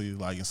 especially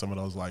like in some of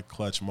those like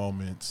clutch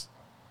moments.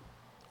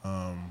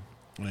 When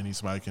they need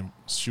somebody who can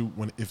shoot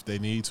if they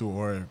need to,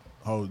 or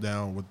hold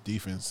down with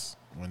defense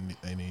when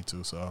they need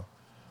to. So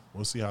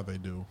we'll see how they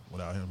do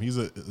without him. He's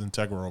an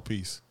integral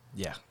piece.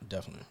 Yeah,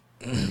 definitely.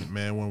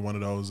 Man won one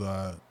of those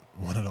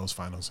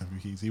Finals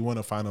MVPs. He won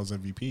a Finals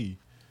MVP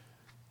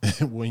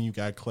when you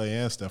got Clay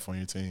and Steph on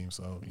your team.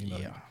 So you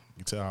can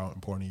tell how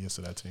important he is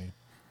to that team.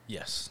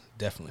 Yes,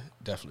 definitely.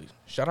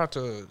 Shout out to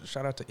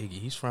Iggy.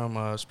 He's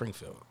from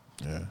Springfield.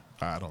 Yeah,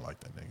 I don't like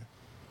that nigga.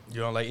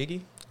 You don't like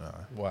Iggy?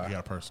 Why? He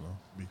got personal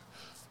beef.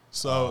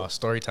 So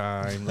story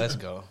time. Let's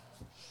go.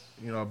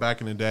 You know,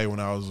 back in the day when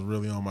I was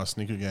really on my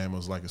sneaker game, I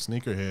was like a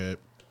sneakerhead.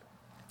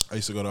 I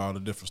used to go to all the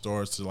different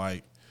stores to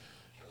like,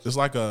 it's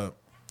like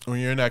when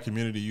you're in that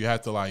community, you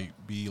have to like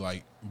be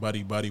like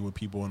buddy with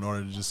people in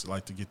order to just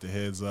like to get the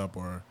heads up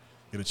or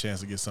get a chance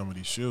to get some of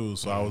these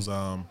shoes. So I was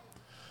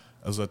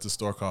at this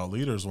store called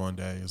Leaders one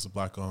day. It's a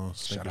black-owned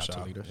sneaker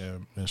shop. Yeah,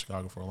 been in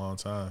Chicago for a long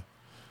time.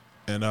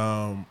 And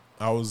I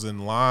was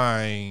in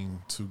line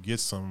to get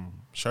some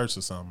shirts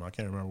or something. I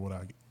can't remember what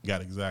I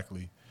got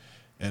exactly.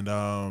 And,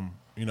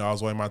 you know, I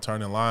was waiting my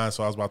turn in line,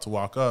 so I was about to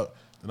walk up.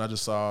 And I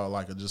just saw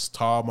like a just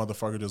tall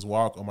motherfucker just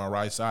walk on my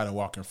right side and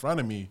walk in front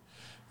of me.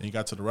 And he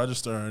got to the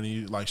register and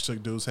he like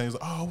shook dude's hand. He's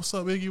like, "Oh, what's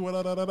up, Iggy? What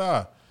da da da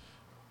da?"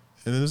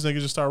 And then this nigga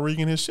just started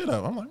rigging his shit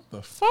up. I'm like, "What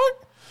the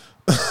fuck?"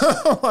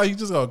 Like, you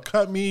just gonna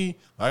cut me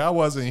like I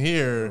wasn't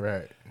here,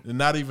 right? And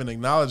not even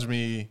acknowledge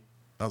me.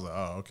 I was like,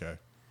 "Oh, okay."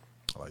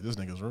 Like, this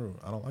nigga's rude.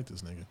 I don't like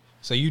this nigga.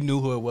 So you knew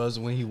who it was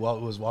when he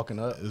was walking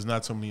up? There's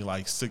not too many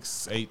like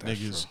 6'8"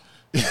 niggas.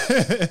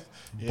 Yeah,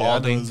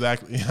 Balding. I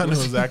knew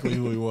exactly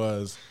who he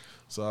was.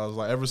 So I was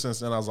like, ever since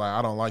then, I was like,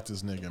 I don't like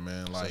this nigga,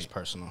 man. Like, so it's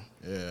personal.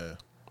 Yeah,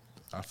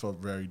 I felt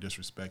very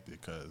disrespected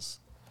because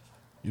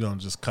you don't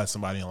just cut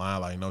somebody in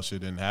line like no shit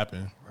didn't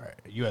happen. Right.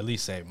 You at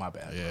least say my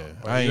bad. Yeah.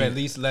 Or you at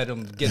least let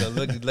him get a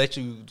look, let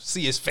you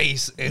see his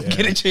face and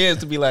get a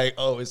chance to be like,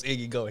 "Oh, it's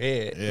Iggy. Go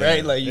ahead." Yeah.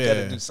 Right. Like you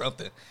gotta do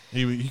something.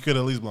 He could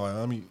at least be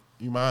like,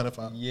 you mind if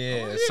I?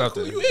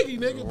 Something. Cool, you Iggy,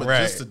 nigga. But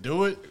just to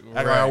do it,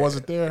 act like I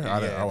wasn't there.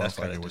 I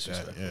wasn't fucking with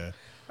that. Yeah.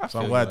 So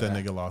I'm glad that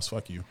nigga lost.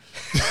 Fuck you.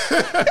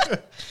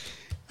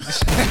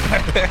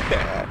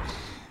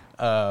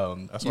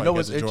 That's why you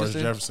what's George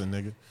interesting? Jefferson,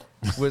 nigga.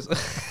 Was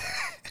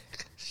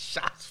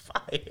shots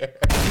fired.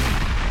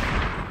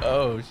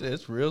 Oh shit!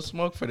 It's real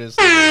smoke for this.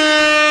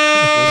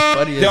 What's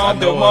funny is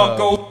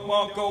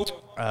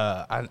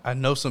I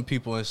know some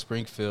people in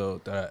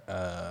Springfield that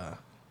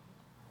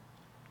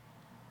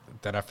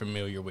are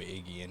familiar with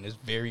Iggy, and there's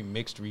very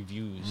mixed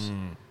reviews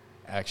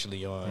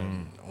actually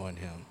on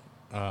him.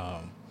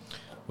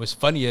 What's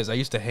funny is I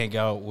used to hang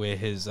out with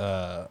his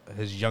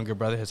younger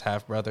brother, his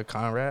half brother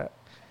Conrad.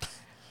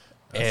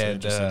 That's an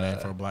interesting name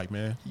for a black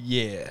man.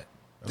 Yeah,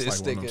 that's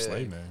like one of them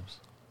slave names.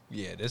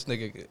 Yeah, this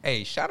nigga.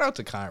 Hey, shout out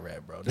to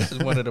Conrad, bro. This is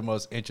one of the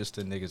most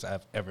interesting niggas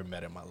I've ever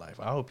met in my life.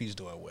 I hope he's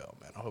doing well,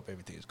 man. I hope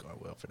everything is going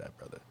well for that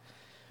brother.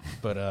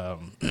 But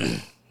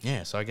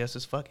yeah. So I guess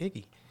it's fuck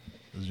Iggy.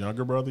 His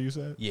younger brother, you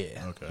said?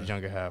 Yeah. Okay. His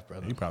younger half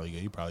brother. He probably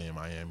in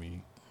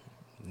Miami.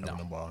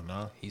 No,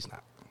 no, he's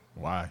not.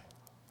 Why?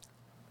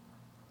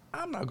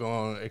 I'm not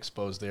going to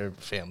expose their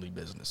family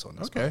business on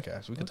this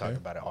podcast. We can talk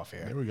about it off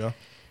air. There we go.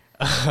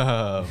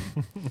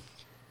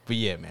 But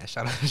yeah, man,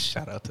 shout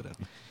out to them.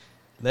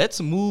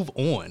 Let's move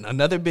on.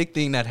 Another big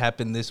thing that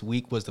happened this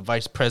week was the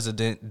vice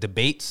president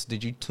debates.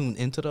 Did you tune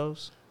into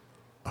those?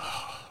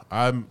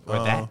 I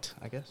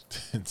guess.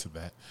 Into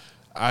that.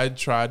 I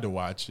tried to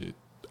watch it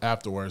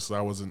afterwards, so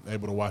I wasn't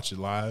able to watch it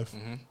live.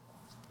 Mm-hmm.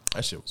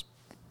 That shit was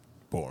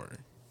boring.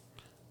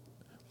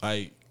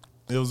 Like,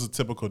 it was a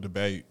typical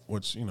debate,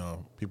 which, you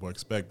know, people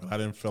expect, but I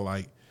didn't feel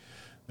like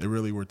they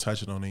really were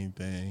touching on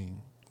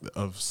anything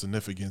of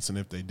significance. And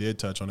if they did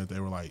touch on it, they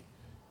were like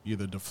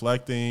either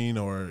deflecting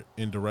or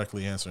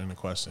indirectly answering the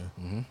question.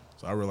 Mm-hmm.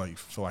 So I really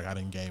feel like I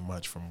didn't gain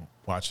much from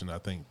watching, I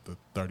think, the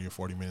 30 or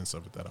 40 minutes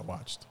of it that I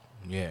watched.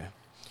 Yeah.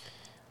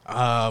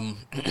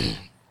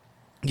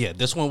 Yeah,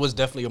 this one was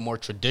definitely a more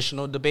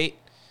traditional debate.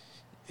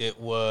 It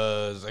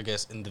was, I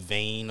guess, in the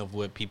vein of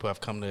what people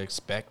have come to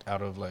expect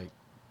out of, like,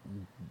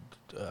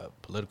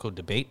 political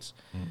debates.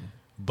 Mm-hmm.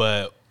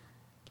 But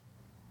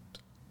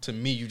to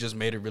me, you just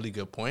made a really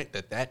good point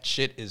that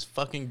shit is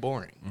fucking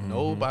boring. Mm-hmm.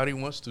 Nobody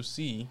wants to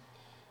see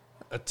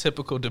a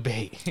typical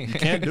debate. You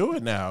can't do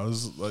it now.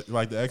 It's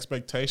like the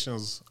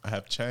expectations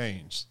have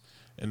changed,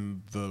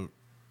 and the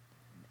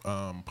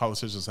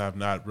politicians have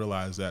not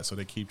realized that, so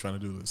they keep trying to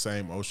do the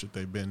same old shit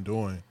they've been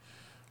doing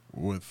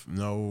with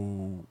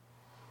no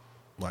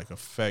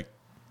effect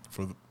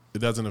it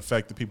doesn't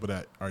affect the people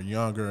that are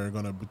younger and are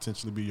going to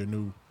potentially be your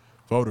new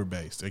voter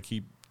base. They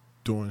keep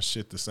doing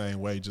shit the same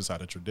way, just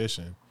out of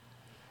tradition.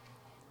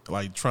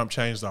 Like, Trump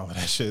changed all of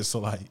that shit,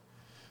 so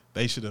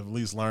they should have at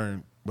least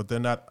learned. But they're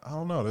not. I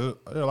don't know.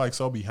 They're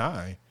so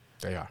behind.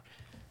 They are.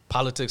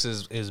 Politics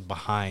is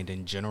behind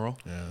in general.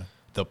 Yeah.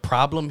 The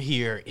problem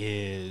here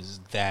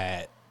is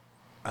that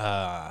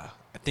I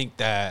think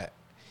that,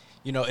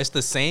 it's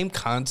the same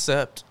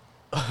concept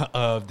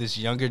of this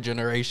younger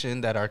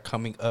generation that are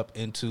coming up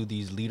into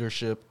these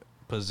leadership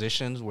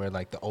positions where,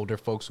 like, the older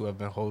folks who have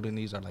been holding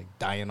these are, like,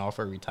 dying off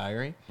or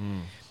retiring.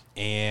 Mm.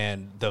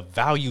 And the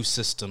value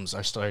systems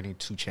are starting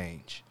to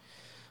change.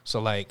 So,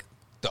 like,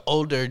 the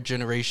older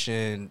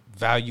generation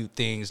valued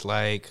things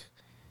like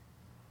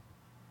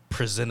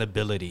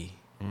presentability,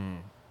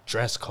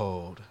 dress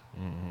code,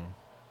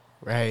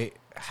 right?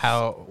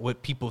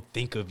 What people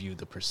think of you,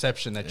 the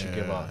perception that you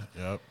give off.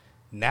 Yep.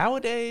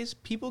 Nowadays,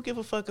 people give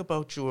a fuck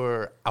about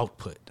your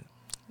output,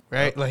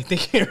 right? Yep. Like, they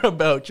care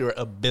about your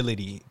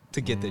ability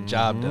to get the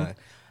job done.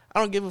 I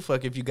don't give a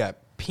fuck if you got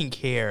pink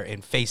hair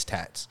and face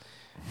tats.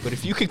 But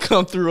if you can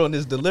come through on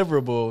this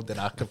deliverable, then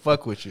I can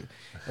fuck with you.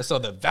 And so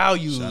the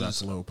values, shout out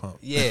to Lil Pump.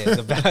 Yeah,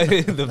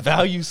 the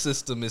value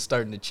system is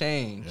starting to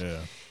change. Yeah.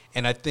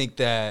 And I think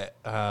that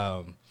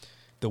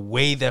the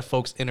way that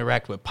folks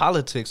interact with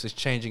politics is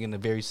changing in the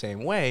very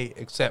same way,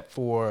 except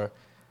for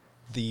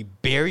the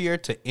barrier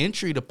to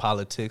entry to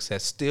politics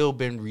has still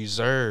been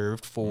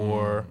reserved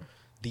for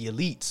the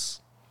elites.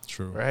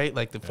 True. Right?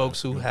 Like the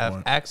folks who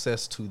have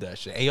access to that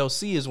shit.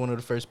 AOC is one of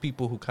the first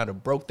people who kind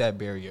of broke that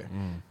barrier.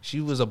 She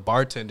was a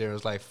bartender. It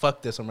was like,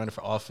 fuck this, I'm running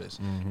for office.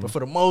 But for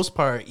the most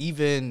part,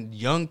 even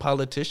young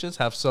politicians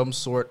have some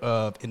sort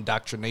of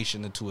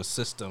indoctrination into a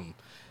system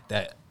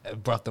that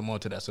brought them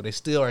onto that. So they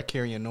still are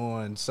carrying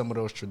on some of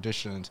those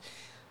traditions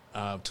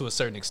to a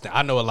certain extent.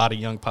 I know a lot of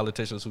young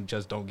politicians who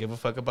just don't give a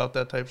fuck about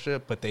that type of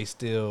shit, but they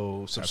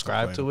still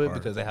subscribe to it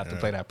because they have to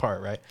play that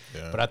part, right?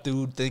 Yeah. But I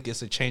do think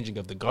it's a changing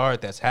of the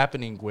guard that's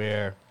happening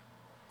where,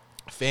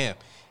 fam,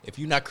 if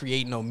you're not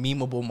creating no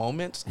memeable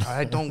moments,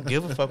 I don't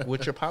give a fuck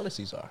what your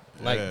policies are.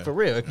 Like, for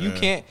real.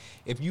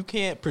 If you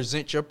can't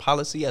present your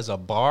policy as a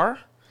bar,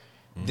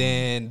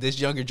 then this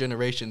younger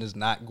generation is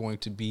not going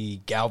to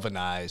be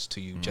galvanized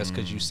to you just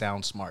because you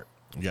sound smart.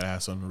 You gotta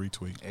have something to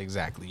retweet.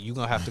 Exactly. You're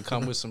going to have to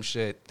come with some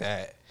shit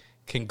that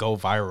can go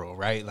viral,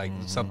 right? Like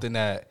something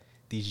that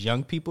these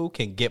young people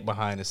can get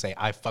behind and say,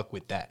 I fuck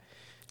with that.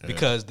 Yeah.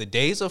 Because the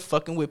days of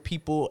fucking with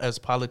people as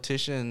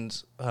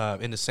politicians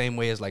in the same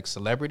way as like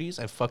celebrities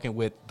and fucking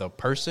with the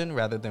person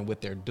rather than what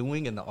they're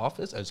doing in the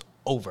office is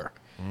over.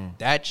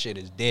 That shit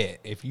is dead.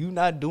 If you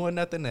not doing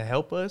nothing to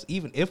help us,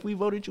 even if we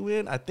voted you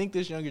in, I think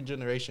this younger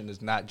generation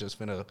is not just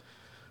finna,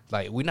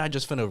 like, we're not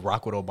just finna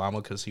rock with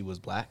Obama because he was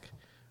black.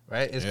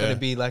 Right? It's going to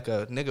be like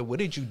a, nigga, what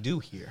did you do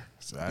here?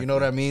 Exactly. You know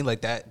what I mean?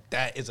 Like,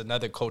 that is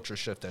another culture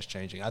shift that's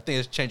changing. I think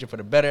it's changing for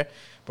the better,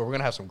 but we're going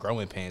to have some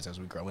growing pains as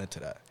we grow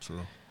into that.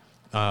 True.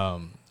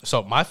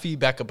 So my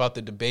feedback about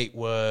the debate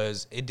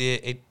was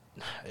it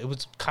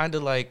was kind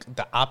of like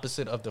the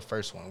opposite of the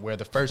first one, where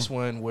the first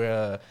one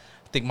where I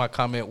think my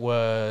comment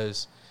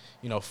was,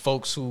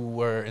 folks who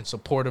were in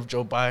support of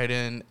Joe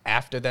Biden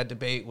after that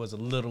debate was a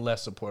little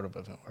less supportive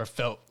of him or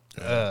felt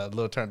a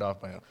little turned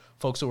off by him.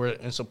 Folks who were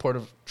in support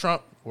of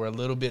Trump were a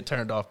little bit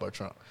turned off by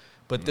Trump.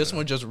 But this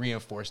one just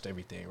reinforced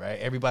everything, right?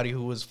 Everybody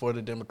who was for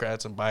the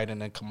Democrats and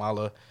Biden and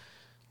Kamala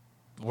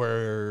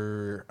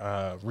were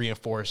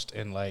reinforced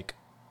and, like,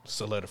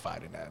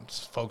 solidified in that.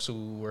 Folks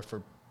who were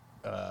for,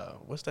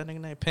 what's that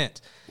nigga name?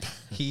 Pence.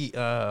 He,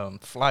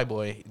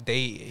 Flyboy,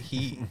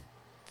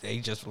 they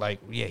just,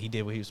 like, he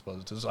did what he was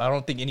supposed to. So I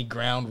don't think any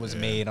ground was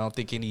made. I don't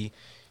think any...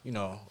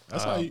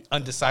 that's how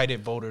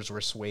undecided voters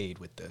were swayed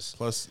with this.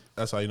 Plus,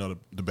 that's how you know the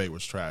debate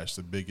was trash.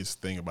 The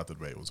biggest thing about the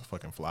debate was a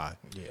fucking fly.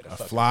 Yeah, a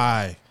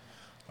fly.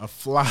 But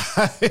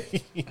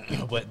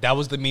that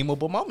was the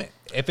memeable moment.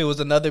 If it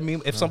was another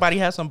meme, if somebody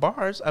had some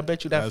bars, I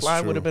bet you that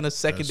fly would have been a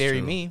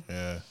secondary meme.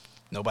 Yeah.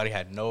 Nobody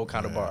had no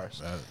kind of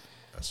bars.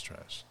 That's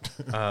trash.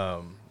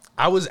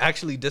 I was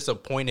actually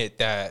disappointed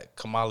that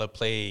Kamala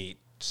played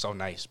so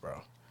nice,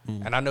 bro.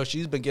 And I know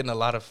she's been getting a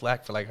lot of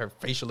flack for, like, her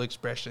facial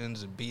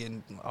expressions and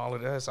being all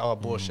of that. It's all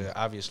bullshit,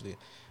 obviously.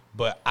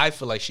 But I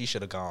feel like she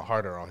should have gone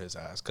harder on his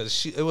ass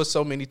because it was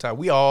so many times.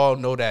 We all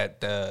know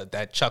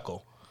that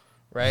chuckle,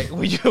 right?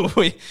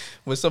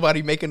 when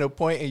somebody making a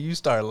point and you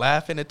start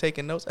laughing and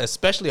taking notes,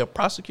 especially a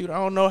prosecutor. I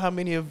don't know how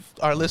many of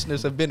our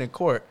listeners have been in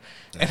court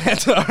and had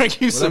to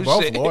argue some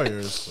both shit.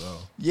 lawyers. So.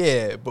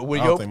 Yeah, but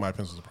when I don't think Mike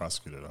Pence was a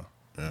prosecutor though.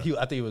 Yeah. I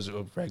think he was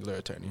a regular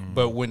attorney.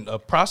 But when a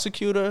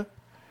prosecutor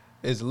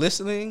is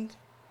listening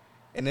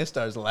and then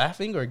starts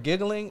laughing or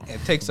giggling and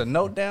takes a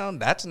note down,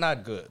 that's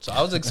not good. So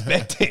I was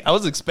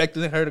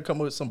expecting her to come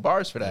with some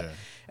bars for that. Yeah.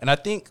 And I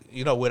think,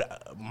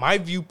 what my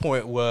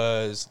viewpoint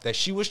was that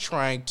she was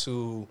trying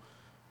to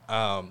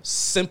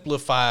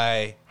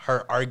simplify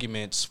her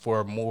arguments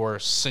for more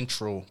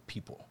central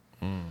people.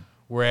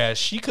 Whereas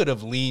she could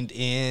have leaned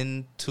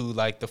in to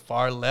like the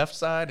far left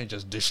side and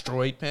just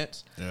destroyed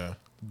Pence. Yeah.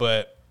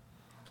 But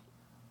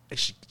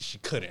she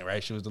couldn't,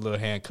 right? She was a little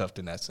handcuffed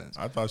in that sense.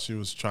 I thought she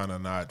was trying to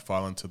not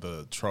fall into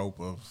the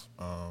trope of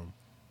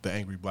the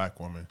angry black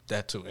woman.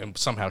 That too. And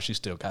somehow she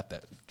still got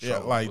that trope. Yeah,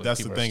 like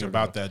that's the thing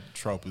about that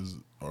trope is,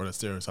 or the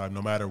stereotype,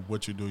 no matter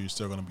what you do, you're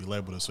still going to be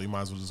labeled it. So you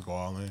might as well just go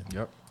all in.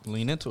 Yep.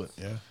 Lean into it.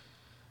 Yeah.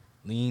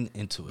 Lean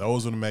into it.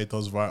 Those would have made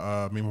those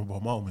memorable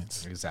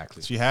moments.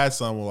 Exactly. She had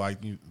some with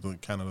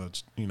like kind of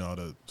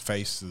the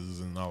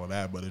faces and all of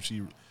that, but if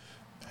she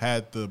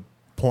had the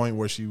point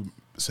where she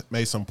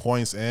made some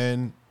points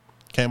and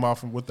came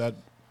off with that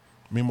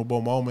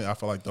memorable moment, I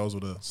feel like those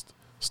would have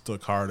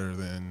stuck harder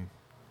than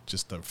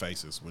just the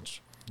faces,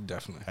 which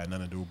definitely had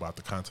nothing to do about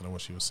the content of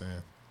what she was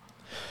saying.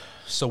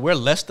 So we're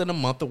less than a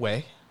month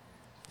away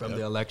from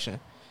the election.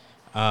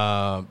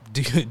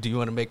 Do you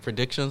want to make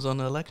predictions on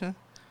the election?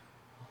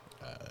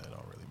 It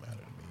don't really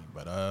matter to me,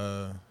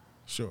 but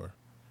sure.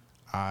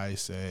 I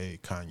say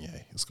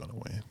Kanye is going to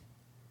win.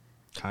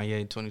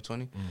 Kanye in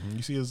 2020? Mm-hmm.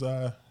 You see his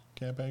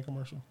campaign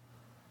commercial?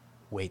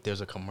 Wait,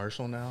 there's a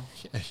commercial now?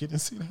 Yeah, you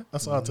didn't see that? I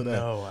saw it today.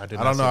 No, I did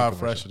not. I don't know how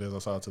fresh it is. I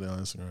saw it today on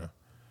Instagram.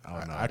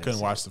 Oh, no, I couldn't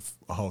watch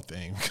the whole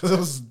thing because it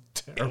was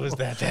terrible. It was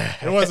that bad.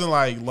 It wasn't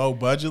like low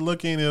budget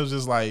looking. It was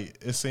just like,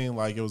 it seemed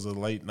like it was a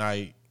late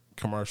night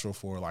commercial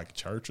for like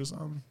church or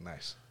something.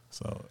 Nice.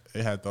 So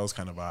it had those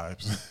kind of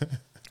vibes.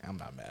 I'm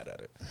not mad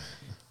at it.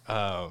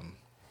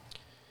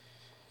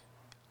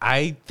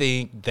 I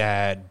think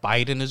that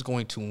Biden is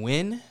going to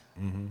win,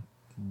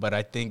 but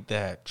I think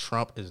that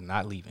Trump is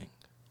not leaving.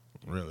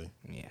 Really?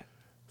 Yeah.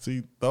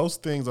 See, those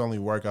things only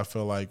work, I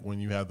feel like,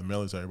 when you have the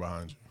military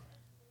behind you.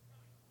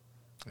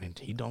 And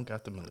he don't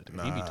got the military.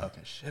 He be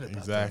talking shit about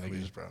exactly. that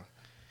niggas, bro.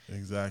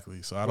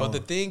 Exactly. So the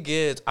thing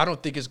is, I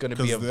don't think it's going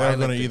to be a violent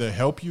they're going to either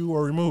help you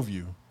or remove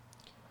you.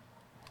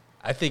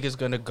 I think it's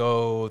going to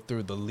go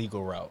through the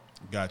legal route.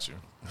 Got you.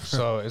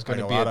 So it's going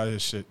to be a lot of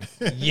his shit.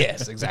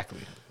 Yes,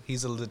 exactly.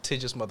 He's a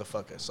litigious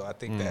motherfucker. So I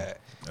think that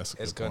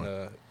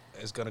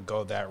it's gonna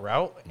go that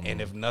route.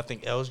 And if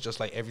nothing else, just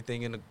like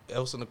everything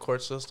else in the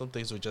court system,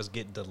 things will just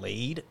get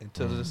delayed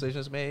until the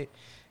decision's made.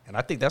 And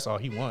I think that's all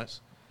he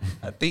wants.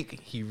 I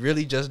think he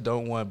really just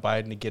don't want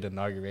Biden to get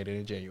inaugurated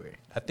in January.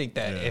 I think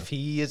that if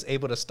he is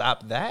able to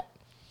stop that,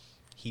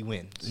 he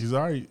wins. He's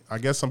already. I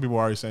guess some people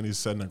are already saying he's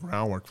setting the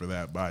groundwork for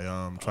that by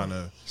trying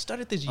to he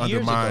started this years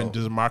undermine ago.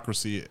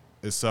 democracy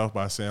itself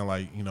by saying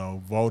like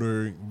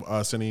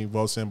sending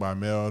votes in by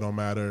mail don't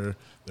matter.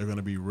 They're going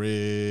to be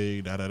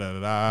rigged. Da da da da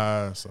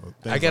da. So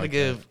I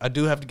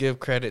do have to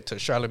give credit to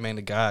Charlamagne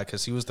the God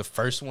because he was the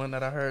first one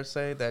that I heard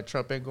say that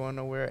Trump ain't going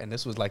nowhere, and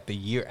this was like the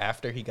year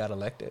after he got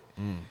elected.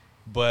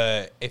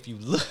 But if you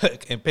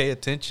look and pay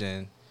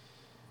attention,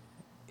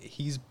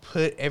 he's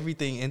put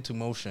everything into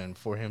motion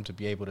for him to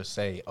be able to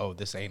say, "Oh,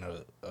 this ain't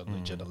a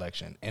legit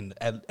election," and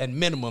at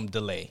minimum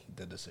delay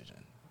the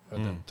decision or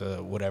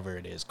the whatever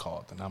it is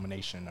called, the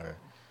nomination or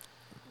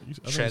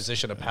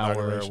transition of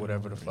power or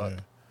whatever the fuck,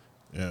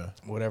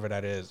 whatever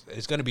that is.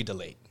 It's going to be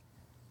delayed.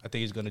 I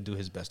think he's going to do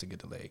his best to get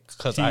delayed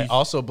because I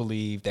also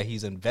believe that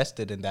he's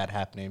invested in that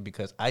happening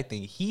because I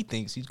think he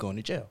thinks he's going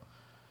to jail.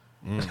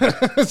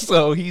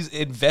 So he's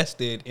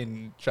invested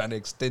in trying to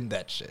extend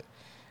that shit,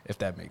 if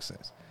that makes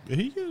sense. Did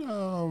he get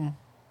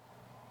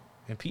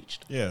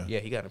impeached? Yeah,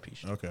 he got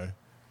impeached. Okay,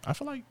 I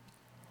feel like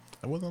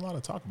there wasn't a lot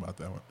of talk about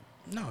that one.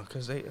 No,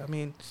 because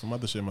some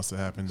other shit must have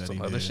happened.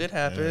 Shit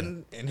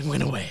happened and it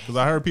went away. Because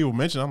I heard people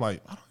mention, I'm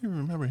like, I don't even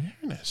remember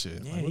hearing that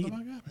shit. Yeah, like, what the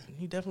fuck happened?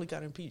 He definitely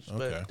got impeached,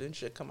 but didn't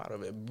shit come out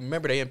of it.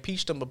 Remember, they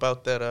impeached him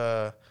about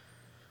that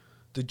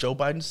the Joe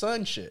Biden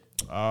son shit.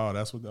 Oh,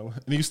 that's what that was.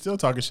 And he's still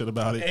talking shit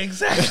about it.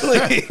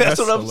 Exactly. That's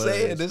what I'm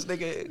saying. This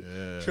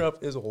nigga Trump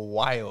is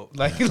wild.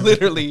 Like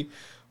literally,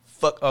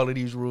 fuck all of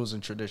these rules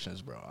and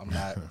traditions, bro. I'm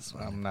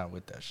not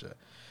with that shit.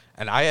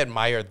 And I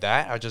admire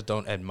that. I just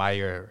don't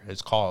admire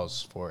his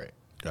cause for it.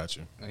 Got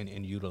you.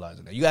 And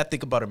utilizing that. You got to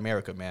think about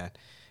America, man.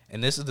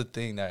 And this is the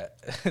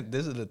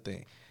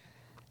thing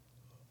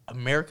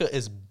America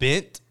is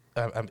built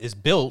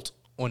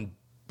on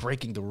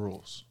breaking the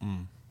rules.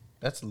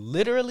 That's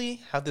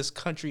literally how this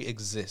country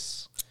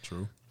exists.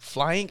 True.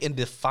 Flying in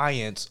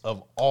defiance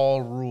of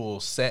all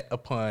rules set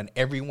upon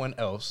everyone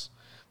else,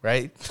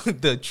 right?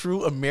 The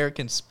true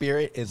American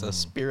spirit is a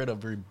spirit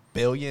of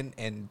rebellion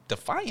and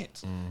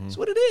defiance. That's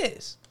what it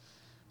is.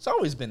 It's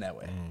always been that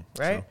way,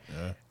 right? True.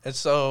 Yeah. And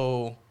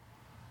so,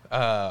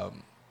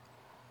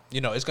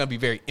 you know, it's going to be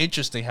very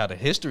interesting how the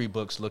history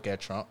books look at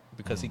Trump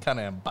because he kind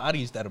of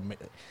embodies that.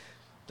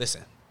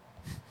 Listen,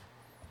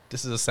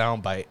 this is a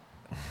soundbite.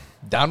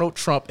 Donald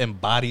Trump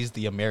embodies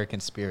the American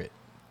spirit.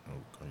 Oh,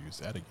 I'll use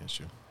that against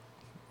you.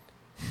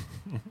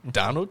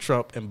 Donald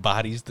Trump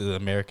embodies the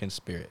American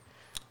spirit.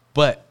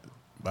 But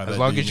as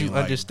long as you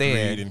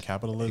understand, greed and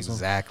capitalism?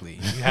 Exactly.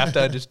 You have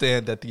to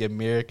understand that the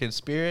American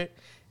spirit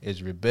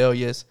is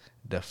rebellious,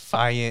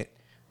 defiant,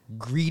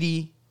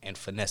 greedy, and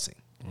finessing.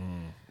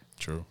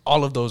 True.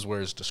 All of those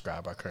words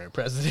describe our current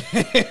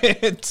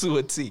president to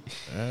a T.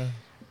 Yeah.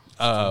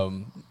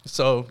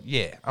 So,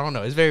 yeah, I don't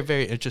know. It's very,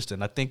 very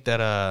interesting. I think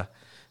that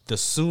the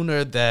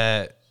sooner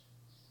that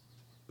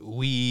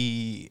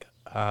we,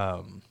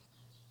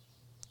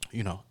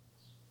 you know,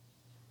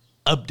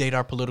 update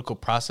our political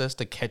process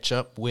to catch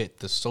up with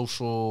the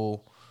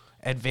social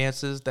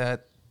advances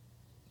that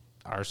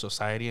our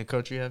society and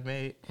country have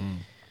made,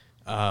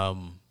 I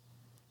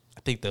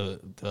think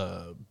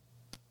the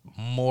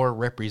more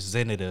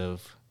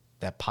representative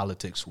that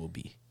politics will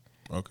be.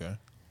 Okay.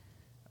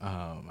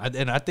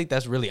 And I think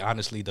that's really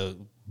honestly the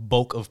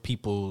bulk of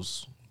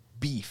people's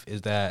beef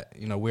is that,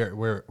 you know,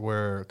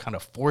 we're kind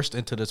of forced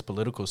into this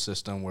political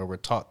system where we're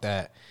taught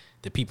that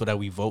the people that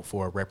we vote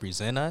for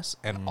represent us,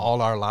 and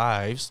all our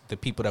lives, the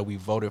people that we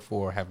voted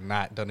for have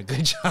not done a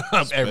good job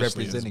at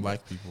representing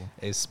black people.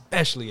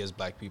 Especially as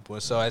black people.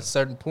 And so at a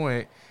certain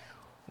point,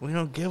 we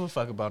don't give a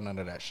fuck about none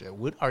of that shit.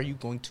 What are you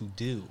going to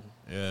do?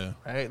 Yeah.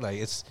 Right? Like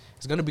it's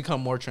going to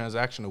become more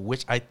transactional,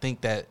 which I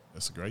think that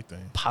That's a great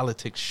thing.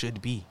 politics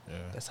should be. Yeah.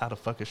 That's how the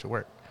fuck it should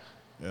work.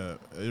 Yeah,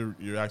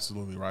 you're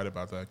absolutely right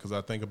about that. Because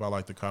I think about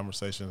like the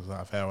conversations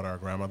I've had with our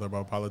grandmother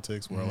about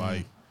politics, where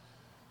like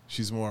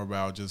she's more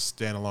about just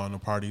standing along the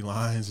party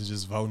lines and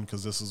just voting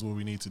because this is what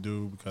we need to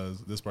do because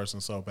this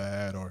person's so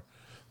bad, or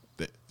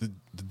the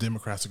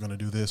Democrats are going to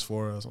do this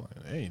for us. I'm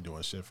like, they ain't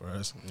doing shit for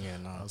us. Yeah,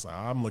 no. I was like,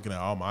 I'm looking at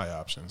all my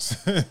options.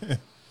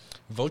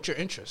 Vote your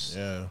interests.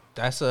 Yeah.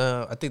 That's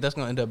I think that's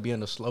gonna end up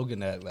being a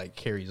slogan that like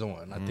carries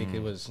on. I think it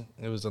was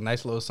a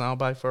nice little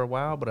soundbite for a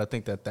while, but I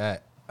think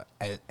that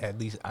at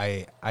least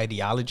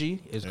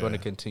ideology is going to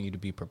continue to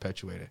be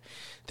perpetuated.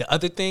 The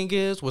other thing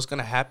is what's going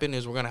to happen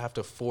is we're going to have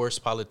to force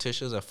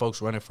politicians and folks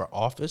running for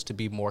office to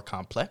be more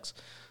complex.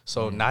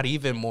 So not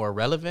even more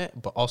relevant,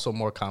 but also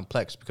more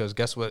complex, because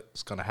guess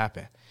what's going to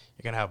happen?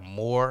 You're going to have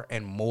more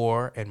and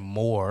more and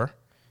more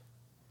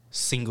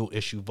single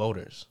issue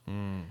voters.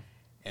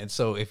 And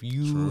so if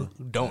you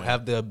don't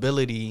have the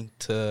ability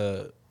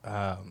to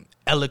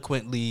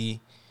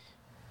eloquently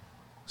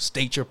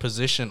state your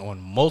position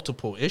on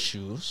multiple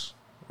issues,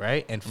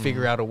 right, and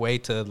figure out a way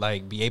to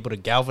like be able to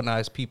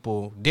galvanize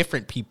people,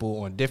 different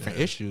people on different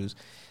issues,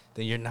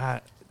 then you're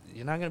not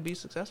going to be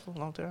successful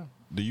long term.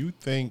 Do you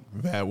think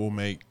that will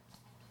make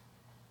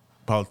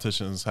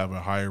politicians have a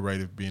higher rate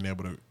of being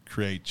able to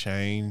create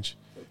change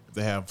if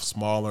they have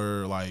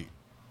smaller like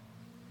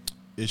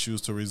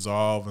issues to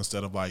resolve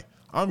instead of like,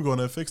 I'm going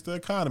to fix the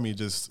economy?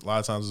 Just a lot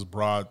of times it's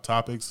broad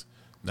topics.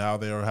 Now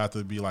they'll have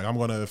to be like, I'm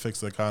going to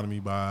fix the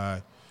economy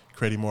by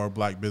creating more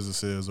black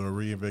businesses or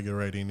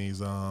reinvigorating these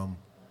downridden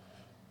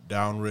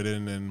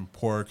and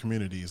poor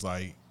communities.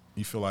 Like,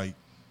 you feel like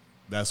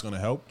that's going to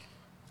help?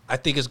 I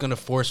think it's going to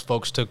force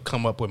folks to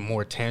come up with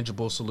more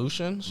tangible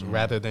solutions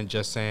rather than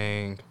just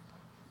saying,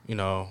 you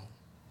know,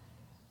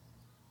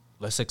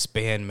 let's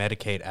expand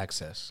Medicaid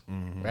access,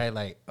 right?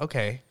 Like,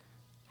 okay,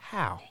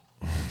 how?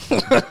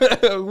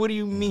 What do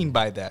you mean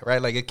by that,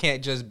 right? Like, it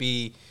can't just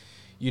be,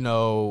 we're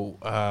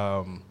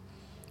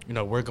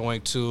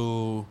going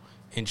to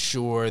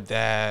ensure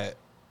that,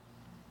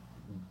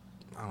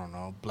 I don't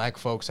know, black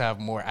folks have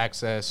more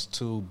access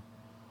to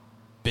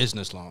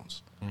business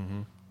loans.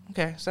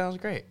 Okay, sounds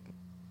great.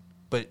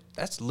 But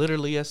that's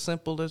literally as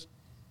simple as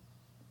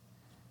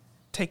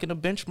taking a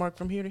benchmark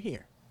from here to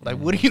here. Like,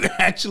 what are you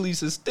actually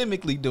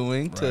systemically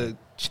doing to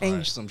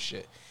change some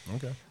shit?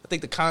 Okay. I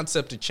think the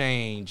concept of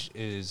change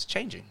is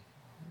changing.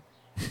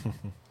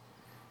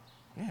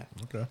 Yeah.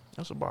 Okay.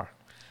 That's a bar.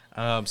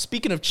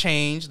 Speaking of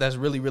change, that's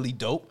really, really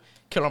dope.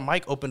 Killer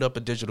Mike opened up a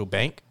digital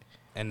bank,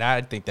 and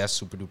I think that's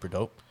super duper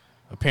dope.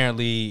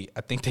 Apparently, I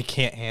think they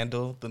can't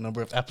handle the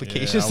number of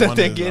applications that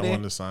they get in. I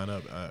wanted to sign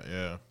up.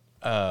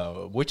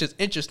 Which is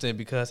interesting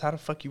because how the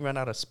fuck you run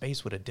out of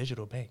space with a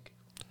digital bank?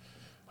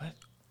 What?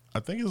 I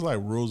think it's like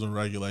rules and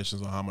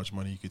regulations on how much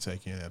money you can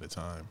take in at a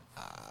time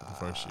the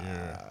first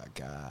year.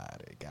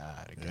 Got it.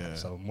 Yeah.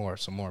 Some more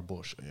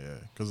bullshit. Yeah,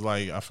 because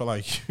like I feel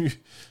like you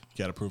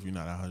got to prove you're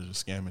not out here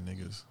just scamming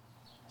niggas.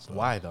 So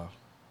Why though?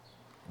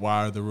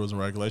 why are the rules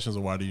and regulations,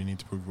 or why do you need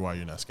to prove why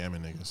you're not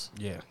scamming niggas?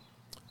 Yeah.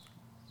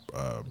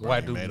 Bernie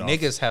Why do Madoff.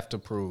 niggas have to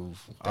prove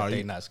that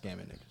they not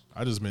scamming niggas?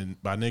 I just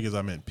meant by niggas,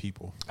 I meant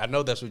people. I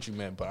know that's what you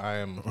meant, but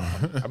I'm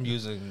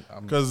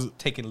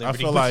taking I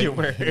liberty feel with like your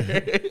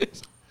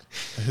words.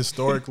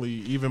 historically,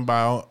 even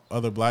by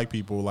other black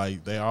people,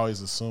 like they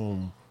always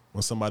assume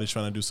when somebody's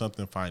trying to do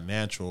something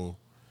financial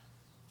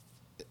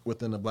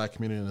within the black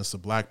community and it's a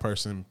black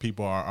person,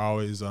 people are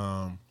always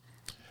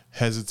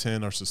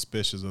hesitant or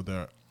suspicious of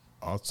their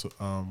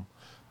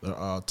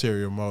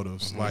ulterior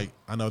motives. Like,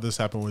 I know this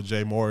happened with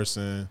Jay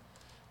Morrison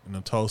in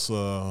the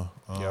Tulsa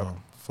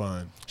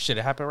fund. Shit,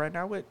 it happened right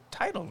now with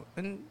Tidal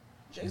and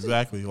Jay-Z.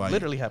 Exactly. Like,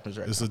 literally happens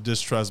right now. It's a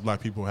distrust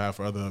black people have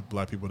for other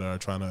black people that are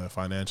trying to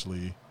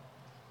financially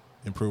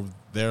improve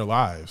their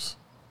lives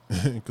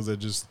because they're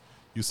just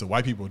used to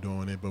white people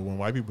doing it. But when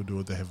white people do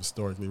it, they have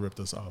historically ripped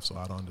us off. So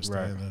I don't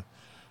understand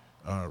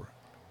the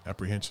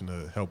apprehension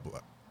to help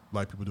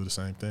black people do the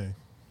same thing.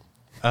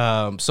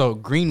 So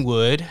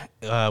Greenwood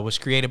was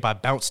created by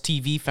Bounce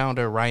TV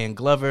founder Ryan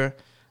Glover,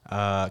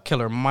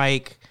 Killer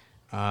Mike,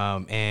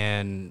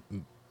 and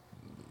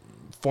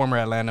former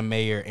Atlanta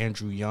Mayor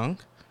Andrew Young.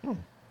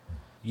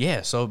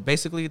 Yeah, so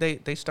basically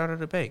they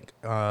started a bank.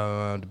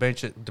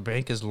 The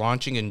bank is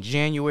launching in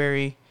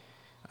January.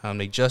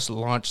 They just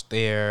launched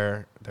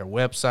their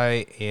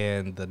website,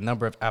 and the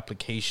number of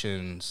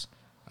applications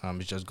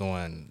is just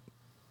going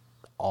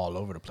all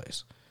over the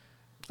place.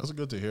 That's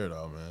good to hear,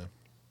 though, man.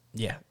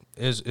 Yeah,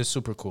 it's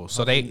super cool.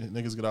 So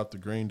niggas get out the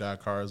green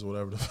dot cards or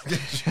whatever the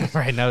fuck.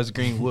 right now it's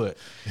Greenwood,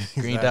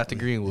 green dot to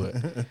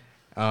Greenwood.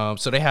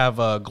 So they have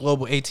a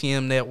global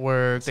ATM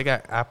network. They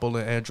got Apple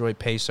and Android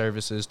Pay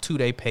services,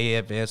 2-day pay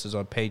advances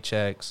on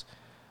paychecks,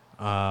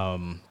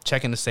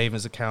 checking the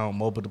savings account,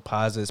 mobile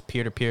deposits,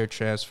 peer-to-peer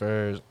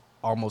transfers,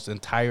 almost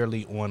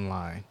entirely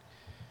online.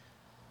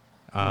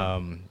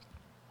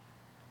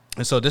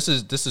 And so this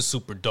is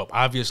super dope.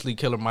 Obviously,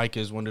 Killer Mike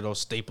is one of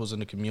those staples in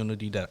the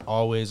community that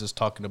always is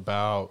talking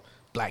about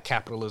black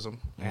capitalism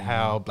and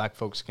how black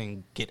folks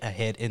can get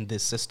ahead in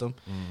this system.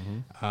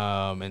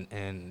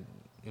 And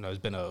you know, has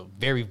been a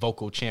very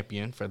vocal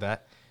champion for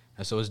that.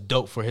 And so it's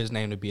dope for his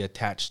name to be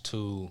attached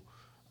to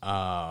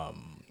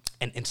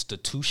an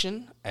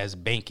institution as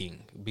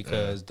banking,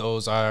 because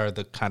those are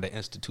the kind of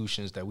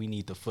institutions that we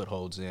need the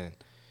footholds in.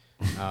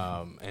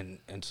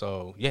 And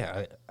so,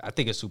 yeah, I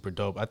think it's super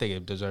dope. I think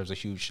it deserves a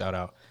huge shout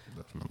out.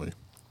 Definitely.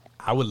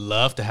 I would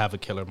love to have a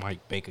Killer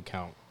Mike bank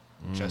account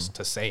just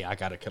to say I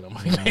got a Killer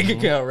Mike bank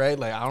account, right?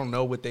 Like, I don't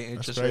know what the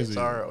interest rates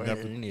are or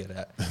any of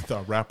that. I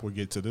thought rap would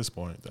get to this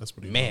point. That's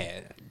pretty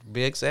Man,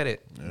 Big said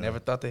it. Yeah. Never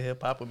thought the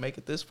hip hop would make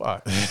it this far.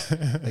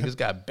 Niggas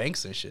got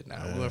banks and shit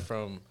now. We went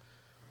from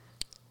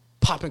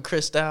popping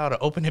Cristal to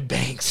opening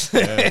banks.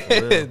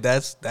 Yeah,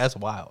 that's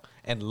wild.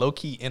 And low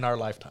key in our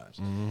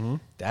lifetimes.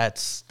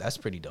 That's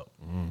pretty dope.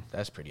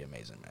 That's pretty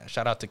amazing, man.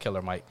 Shout out to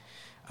Killer Mike.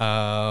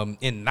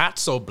 In not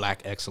so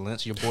black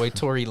excellence, your boy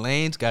Tory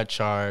Lanez got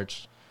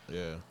charged.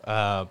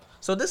 Yeah.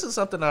 So this is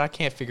something that I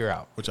can't figure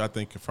out. Which I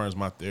think confirms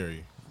my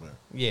theory. But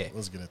yeah.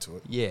 Let's get into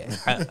it. Yeah.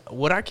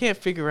 What I can't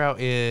figure out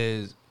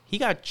is he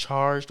got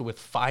charged with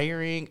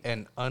firing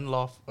an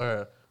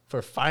unlawful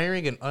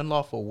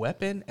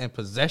weapon and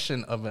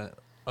possession of an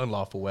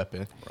unlawful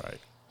weapon. Right.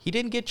 He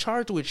didn't get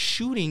charged with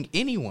shooting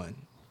anyone.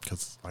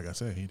 Because, like I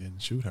said, he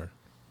didn't shoot her.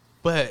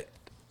 But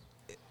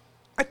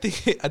I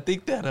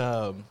think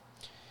that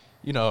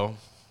you know,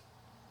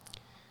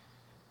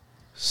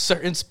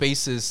 certain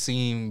spaces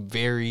seem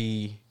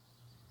very.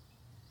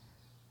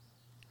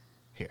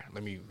 Here,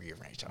 let me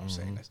rearrange how I'm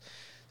saying this.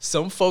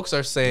 Some folks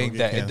are saying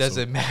that it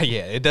doesn't matter.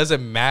 Yeah, it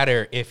doesn't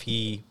matter if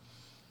he,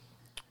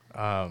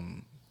 okay,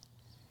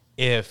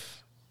 let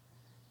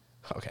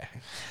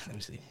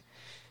me see.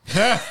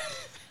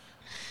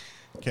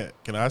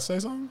 Can I say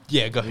something?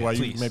 Yeah, go ahead. While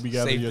please. You maybe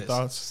gather your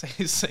thoughts.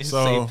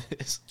 Save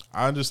this.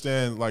 I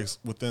understand, like,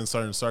 within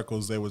certain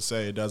circles, they would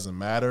say it doesn't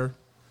matter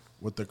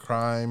what the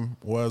crime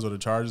was or the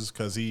charges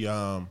because he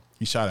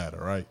shot at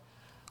her, right?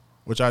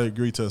 Which I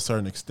agree to a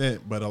certain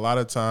extent, but a lot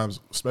of times,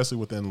 especially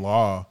within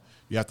law,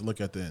 you have to look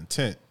at the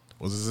intent.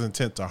 Was his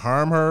intent to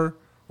harm her?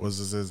 Was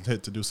his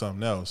intent to do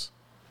something else?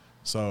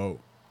 So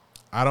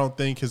I don't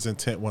think his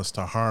intent was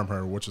to harm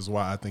her, which is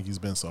why I think he's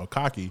been so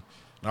cocky.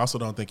 And I also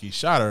don't think he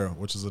shot her,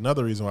 which is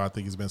another reason why I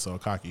think he's been so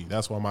cocky.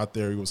 That's why my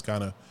theory was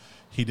kind of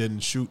he didn't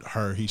shoot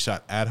her. He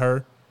shot at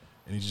her,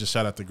 and he just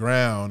shot at the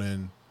ground,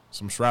 and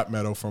some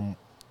shrapnel from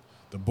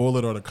the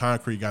bullet or the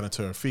concrete got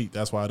into her feet.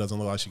 That's why it doesn't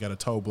look like she got a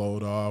toe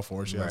blowed off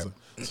or she has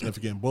a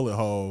significant bullet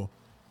hole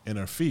in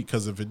her feet,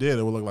 because if it did,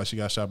 it would look like she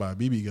got shot by a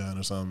BB gun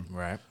or something,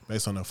 right?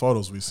 Based on the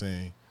photos we've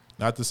seen.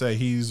 Not to say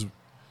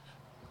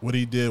what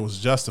he did was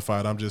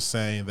justified. I'm just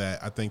saying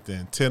that I think the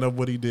intent of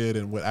what he did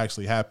and what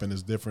actually happened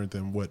is different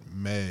than what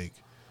Meg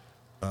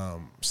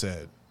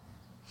said.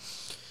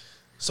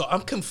 So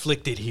I'm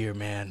conflicted here,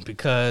 man,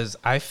 because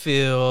I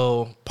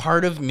feel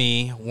part of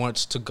me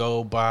wants to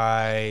go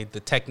by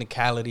the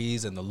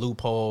technicalities and the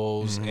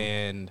loopholes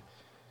and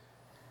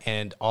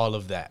all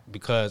of that,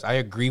 because I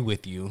agree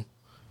with you.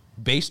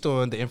 Based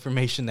on the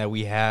information that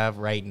we have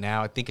right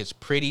now, I think it's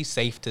pretty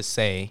safe to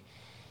say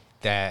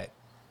that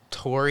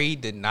Tory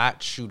did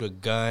not shoot a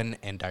gun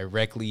and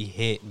directly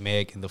hit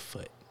Meg in the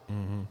foot.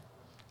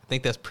 I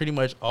think that's pretty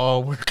much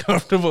all we're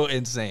comfortable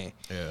in saying.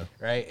 Yeah.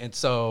 Right? And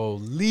so,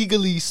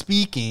 legally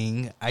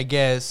speaking, I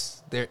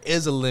guess there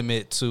is a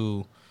limit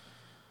to,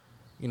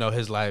 you know,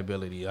 his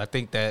liability. I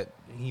think that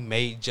he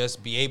may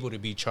just be able to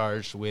be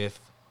charged with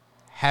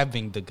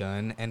having the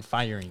gun and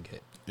firing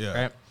it.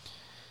 Yeah.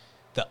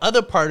 The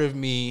other part of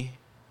me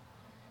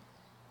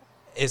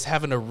is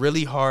having a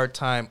really hard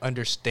time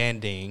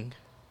understanding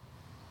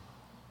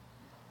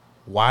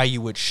why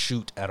you would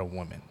shoot at a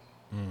woman,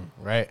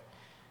 right?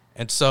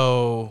 And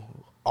so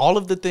all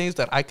of the things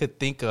that I could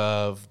think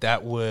of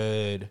that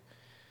would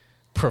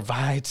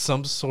provide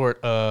some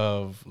sort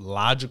of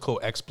logical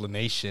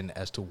explanation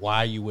as to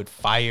why you would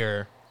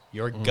fire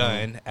your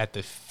gun at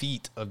the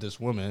feet of this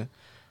woman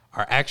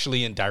are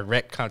actually in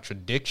direct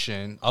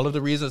contradiction. All of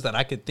the reasons that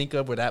I could think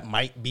of where that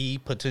might be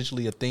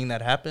potentially a thing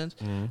that happens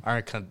are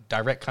in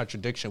direct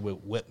contradiction with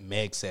what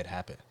Meg said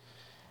happened.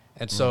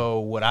 And so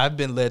what I've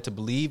been led to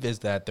believe is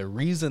that the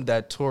reason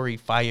that Tory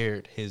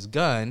fired his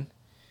gun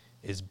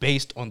is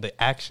based on the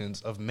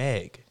actions of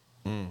Meg.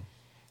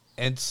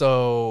 And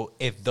so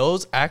if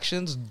those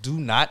actions do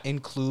not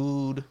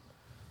include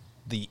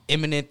the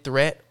imminent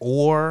threat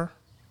or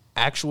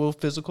actual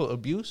physical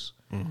abuse,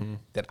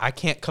 then I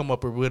can't come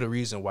up with a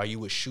reason why you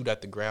would shoot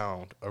at the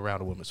ground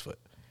around a woman's foot.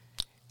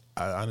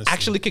 I honestly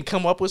Actually can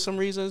come up with some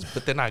reasons,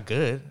 but they're not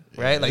good,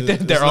 right? Like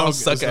they're all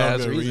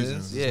sucker-ass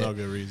reasons. There's no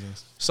good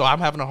reasons. So I'm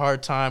having a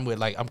hard time with,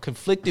 like, I'm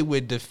conflicted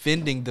with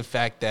defending the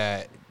fact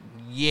that,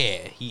 yeah,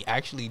 he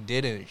actually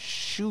didn't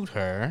shoot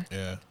her.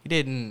 Yeah. He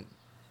didn't,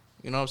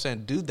 you know what I'm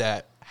saying, do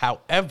that.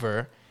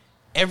 However,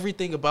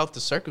 everything about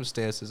the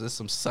circumstances is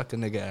some sucker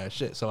nigga ass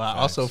shit. So I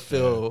also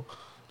feel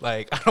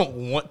like I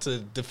don't want to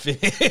defend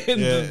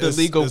the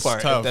legal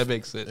part, tough. if that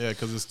makes sense. Yeah,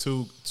 because it's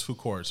two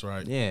courts,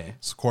 right? Yeah.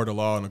 It's a court of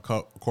law and a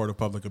court of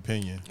public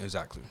opinion.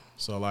 Exactly.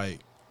 So, like,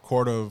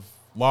 court of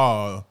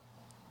law,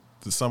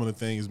 some of the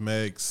things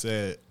Meg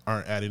said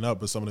aren't adding up,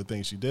 but some of the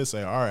things she did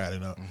say are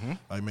adding up.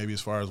 Like, maybe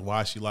as far as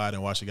why she lied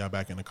and why she got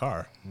back in the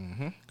car.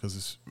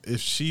 Because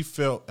if she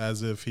felt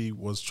as if he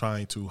was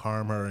trying to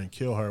harm her and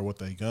kill her with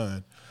a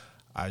gun,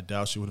 I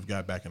doubt she would have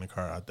got back in the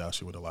car. I doubt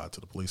she would have lied to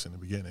the police in the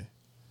beginning.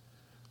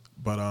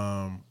 But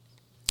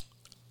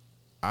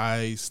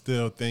I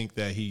still think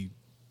that he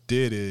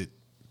did it.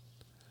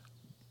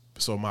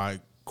 So my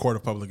court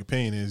of public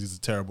opinion is he's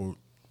a terrible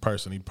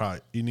person.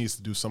 He needs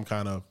to do some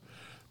kind of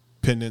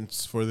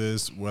penance for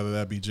this, whether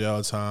that be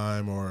jail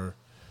time or,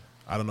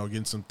 I don't know,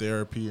 getting some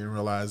therapy and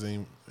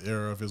realizing the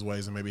error of his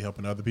ways and maybe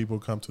helping other people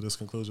come to this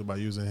conclusion by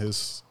using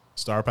his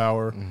star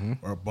power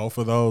or both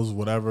of those,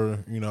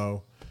 whatever, you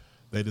know,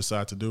 they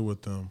decide to do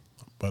with them.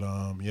 But,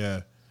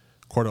 yeah,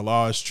 court of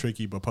law is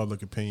tricky, but court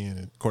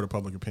of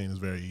public opinion is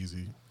very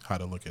easy how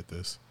to look at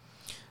this.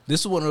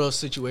 This is one of those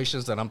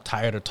situations that I'm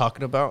tired of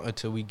talking about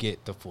until we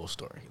get the full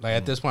story. Like,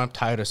 at this point, I'm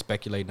tired of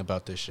speculating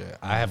about this shit.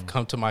 I have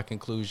come to my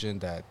conclusion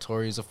that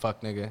Tory's a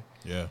fuck nigga.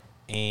 Yeah.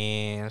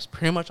 And that's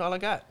pretty much all I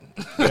got.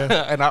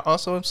 Yeah. And I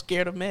also am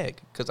scared of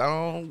Meg because I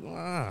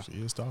don't.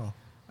 She is tall.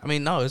 I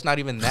mean, no, it's not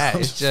even that.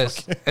 It's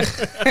just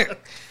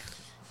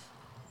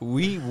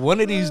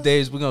one of these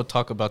days we're gonna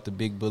talk about the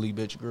big bully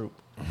bitch group.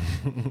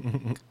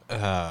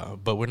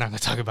 But we're not gonna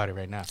talk about it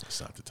right now.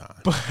 It's not the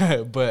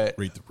time. But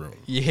read the room.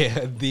 Yeah,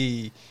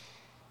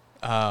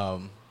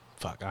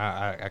 fuck,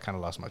 I kind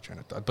of lost my train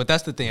of thought. But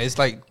that's the thing. It's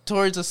like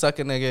Tory's a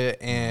sucker nigga,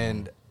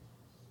 and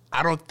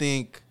I don't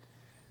think.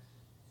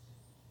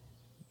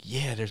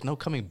 Yeah, there's no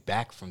coming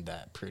back from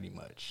that. Pretty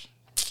much,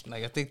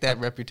 like I think that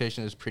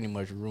reputation is pretty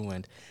much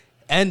ruined,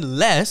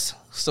 unless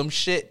some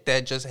shit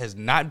that just has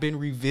not been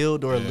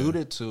revealed or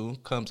alluded to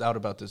comes out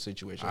about this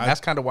situation. And that's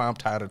kind of why I'm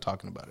tired of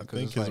talking about it. I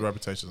think his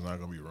reputation is not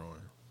going to be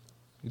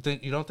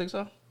ruined. You don't think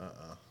so?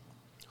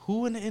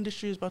 Who in the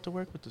industry is about to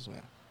work with this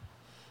man?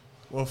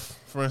 Well,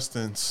 for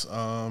instance,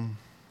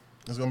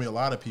 there's going to be a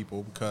lot of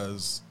people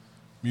because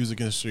music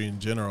industry in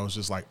general is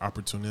just like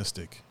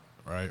opportunistic,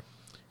 right?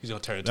 He's going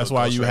to turn it. That's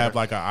why you have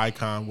like an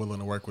icon willing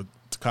to work with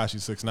Tekashi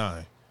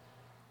 6ix9ine.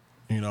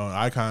 You know,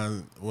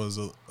 Icon was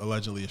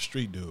allegedly a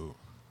street dude.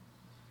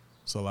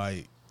 So,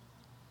 like,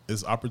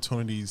 there's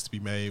opportunities to be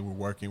made with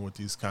working with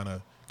these kind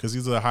of, because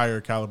he's a higher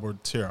caliber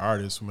tier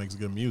artist who makes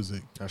good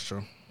music. That's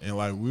true. And,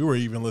 like, we were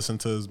even listening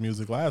to his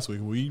music last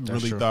week. We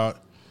really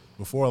thought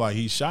before, like,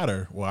 he shot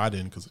her. Well, I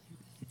didn't because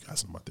you got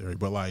some of my theory.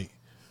 But, like,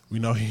 we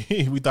know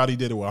we thought he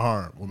did it with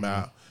harm, with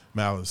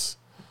malice.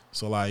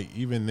 So, like,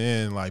 even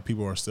then, like,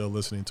 people are still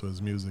listening to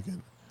his music,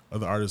 and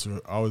other artists are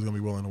always going to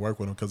be willing to work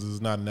with him because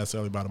it's not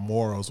necessarily about the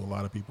morals with a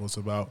lot of people. It's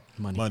about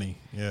money.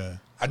 Yeah.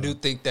 I do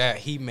think that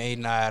he may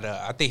not,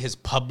 I think his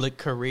public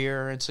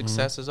career and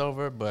success is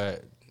over,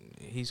 but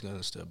he's going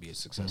to still be a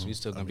success. He's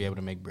still going to be able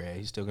to make bread.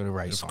 He's still going to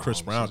write songs. If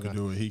Chris Brown could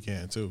do it, he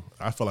can too.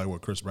 I feel like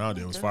what Chris Brown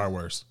did was far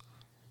worse.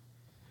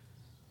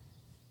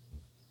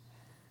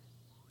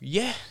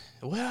 Yeah.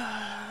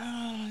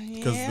 Well,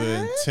 because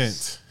the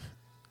intent,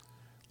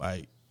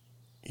 like,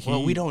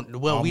 we don't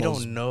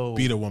know.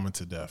 Beat a woman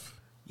to death.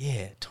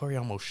 Yeah, Tory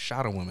almost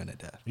shot a woman to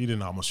death. He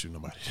didn't almost shoot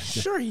nobody.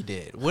 Sure, he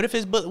did. What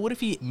if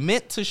he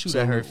meant to shoot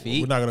at her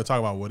feet? We're not going to talk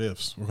about what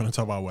ifs. We're going to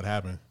talk about what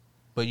happened.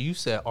 But you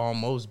said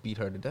almost beat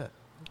her to death.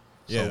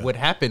 Yeah. So what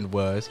happened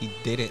was he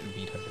didn't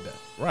beat her to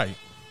death. Right.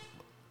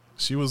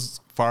 She was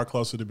far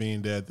closer to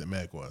being dead than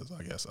Meg was.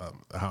 I guess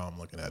how I'm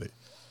looking at it.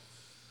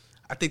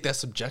 I think that's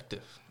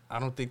subjective. I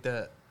don't think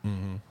that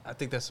I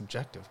think that's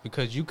subjective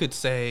because you could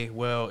say,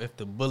 well, if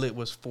the bullet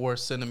was 4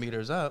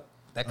 centimeters up,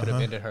 that could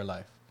have ended her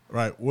life.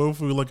 Right. What if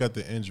we look at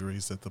the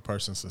injuries that the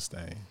person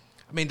sustained?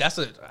 I mean,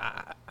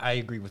 I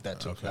agree with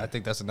that too. Okay. I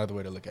think that's another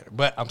way to look at it.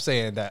 But I'm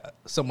saying that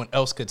someone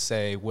else could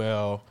say,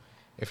 well,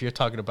 if you're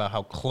talking about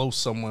how close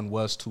someone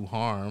was to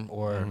harm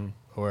or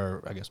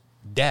I guess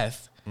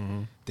death,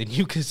 then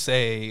you could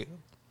say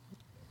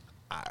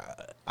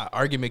an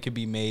argument could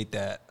be made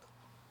that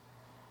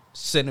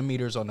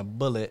centimeters on a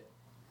bullet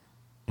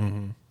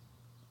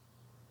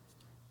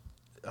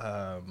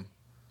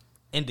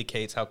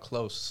indicates how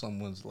close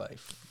someone's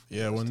life.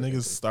 Yeah, when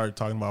niggas start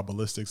talking about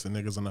ballistics and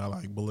niggas are not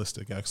like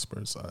ballistic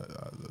experts,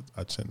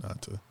 I tend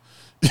not to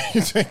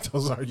take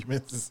those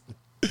arguments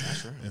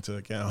into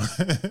account.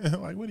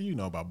 Like, what do you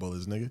know about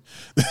bullets, nigga?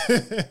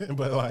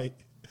 But like,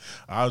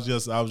 I was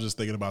just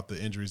thinking about the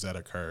injuries that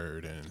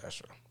occurred and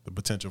the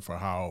potential for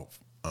how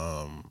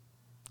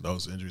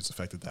those injuries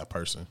affected that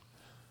person.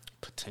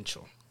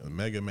 Potential.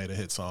 Megan made a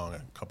hit song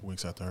a couple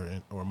weeks after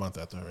her, or a month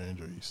after her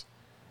injuries.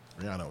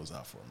 Rihanna was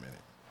out for a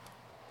minute.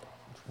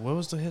 What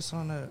was the hit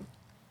song that?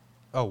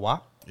 Oh,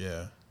 WAP?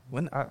 Yeah.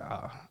 When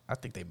I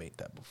think they made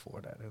that before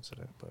that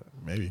incident, but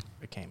Maybe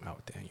it came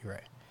out then. You're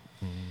right.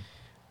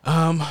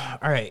 All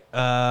right.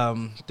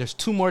 There's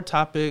 2 more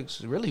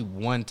topics. Really,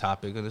 one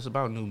topic, and it's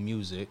about new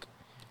music.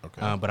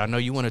 Okay. But I know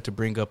you wanted to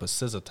bring up a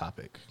SZA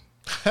topic.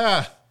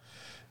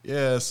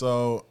 Yeah.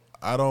 So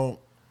I don't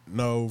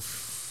know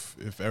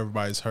if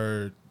everybody's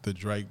heard the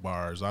Drake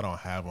bars. I don't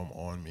have them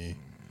on me,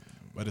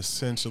 but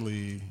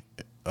essentially,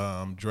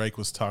 Drake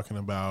was talking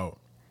about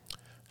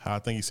how I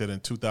think he said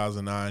in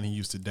 2009 he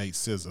used to date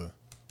SZA,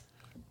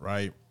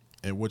 right?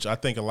 And which I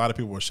think a lot of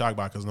people were shocked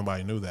by because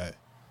nobody knew that,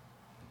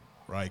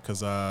 right?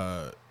 Because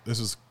this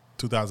was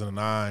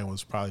 2009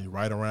 was probably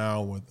right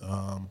around with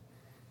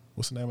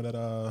what's the name of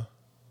that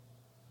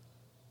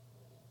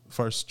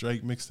first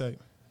Drake mixtape?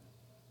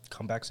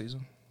 Comeback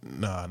season?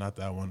 Nah, not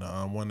that one.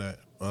 One that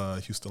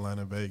Houston,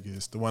 Atlanta,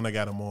 Vegas, the one that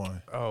got him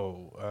on.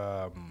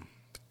 Oh,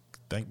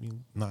 Thank Me,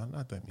 not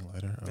Thank Me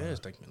Later. it is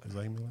Thank Me Later. Is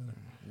Thank Me Later?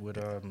 With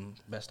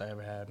Best I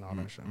Ever Had and all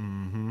that shit.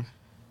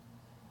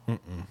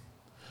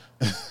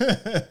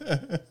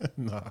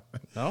 Nah.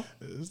 No?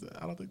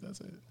 I don't think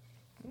that's it.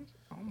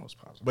 Almost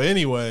positive. But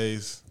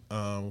anyways,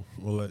 we'll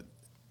let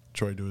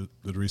Troy do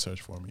the research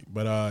for me.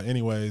 But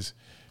anyways,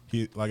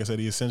 he, like I said,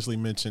 he essentially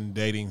mentioned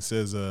dating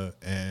SZA,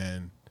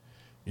 and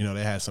you know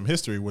they had some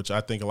history, which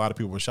I think a lot of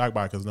people were shocked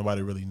by because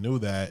nobody really knew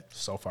that.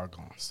 So far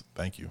gone.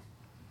 Thank you.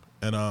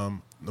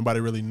 And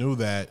nobody really knew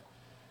that.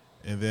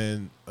 And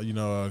then, you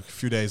know, a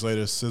few days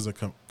later,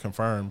 SZA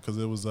confirmed because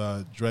it was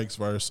Drake's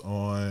verse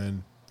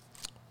on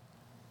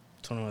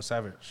 21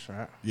 Savage,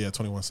 right? Yeah,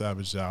 21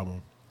 Savage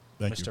album.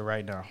 Thank Mr. you.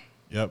 Right Now.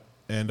 Yep.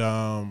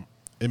 And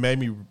it made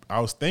me,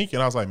 I was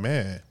like,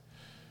 man,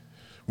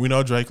 we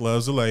know Drake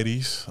loves the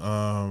ladies.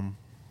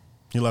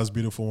 He loves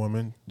beautiful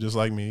women, just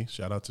like me.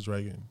 Shout out to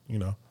Drake and, you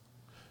know,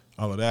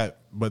 all of that.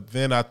 But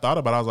then I thought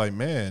about it. I was like,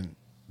 man,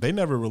 they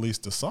never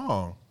released a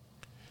song.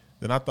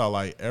 Then I thought,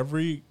 like,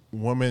 every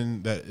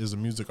woman that is a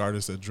music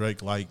artist that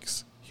Drake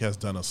likes, he has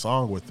done a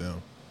song with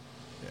them.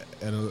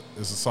 And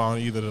it's a song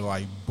either to,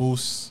 like,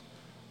 boost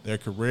their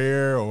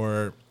career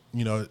or,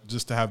 you know,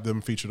 just to have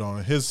them featured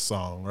on his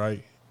song,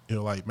 right?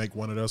 He'll, like, make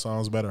one of their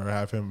songs better or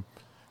have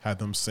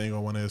them sing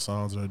on one of his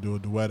songs or do a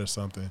duet or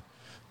something.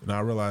 And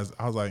I realized,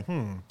 I was like,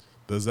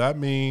 does that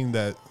mean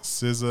that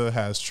SZA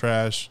has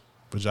trash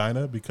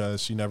vagina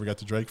because she never got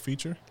the Drake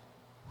feature?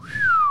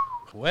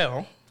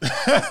 Well,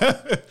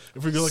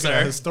 if we look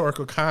at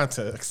historical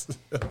context.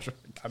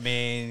 I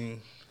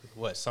mean,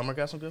 what, Summer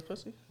got some good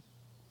pussy?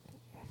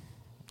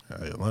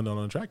 London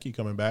on the Track keep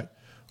coming back.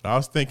 But I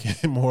was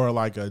thinking more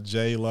like a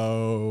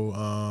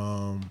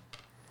J-Lo,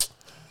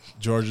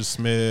 Georgia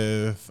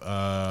Smith.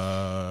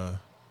 I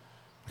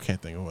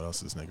can't think of what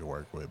else this nigga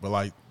worked with. But,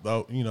 like,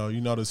 though, you know,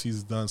 you notice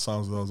he's done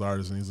songs with those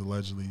artists and he's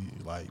allegedly,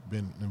 like,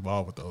 been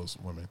involved with those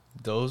women.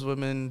 Those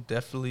women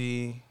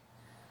definitely...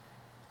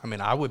 I mean,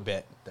 I would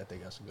bet that they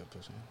got some good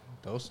pussy.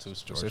 Those two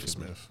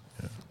specifically. Georgia Smith.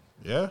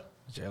 Yeah.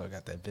 J-Lo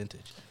got that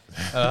vintage.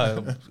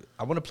 I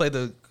want to play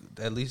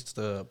at least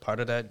the part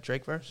of that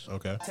Drake verse.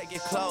 Okay. Take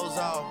your clothes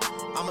off.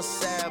 I'm a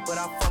sad, but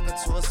I fuck her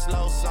to a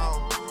slow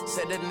song.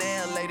 Said the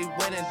nail lady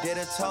went and did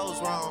her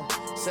toes wrong.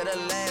 Said the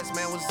last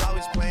man was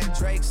always playing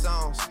Drake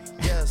songs.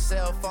 Yeah,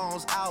 cell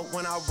phones out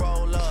when I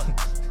roll up.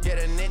 Yeah,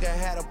 the nigga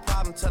had a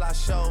problem till I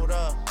showed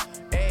up.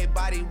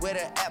 Everybody with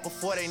an app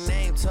before they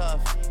name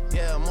tough.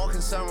 Yeah, more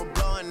concerned with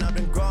blowing up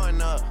than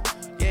growing up.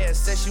 Yeah,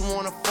 said she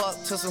wanna fuck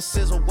till some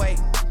SZA wait.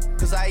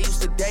 Cause I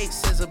used to date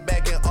SZA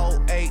back in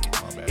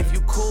 08. If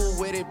you cool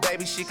with it,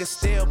 baby, she can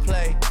still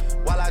play.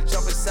 While I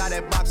jump inside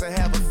that box and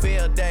have a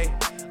field day.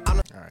 All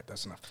right,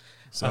 that's enough.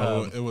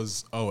 So it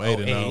was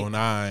 08 and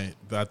 09.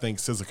 I think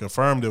SZA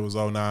confirmed it was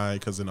 09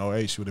 because in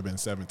 08 she would have been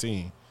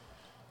 17.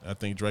 I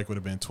think Drake would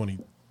have been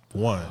 21.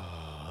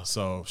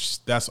 So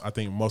that's, I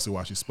think, mostly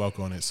why she spoke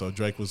on it. So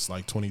Drake was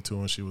like 22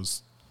 and she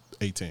was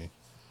 18.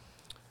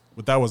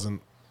 But that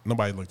wasn't,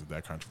 nobody looked at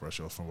that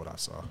controversial from what I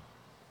saw.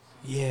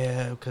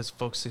 Yeah, because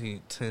folks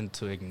tend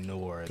to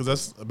ignore. Because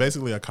that's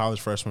basically a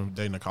college freshman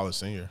dating a college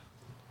senior.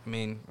 I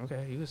mean,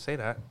 okay, you could say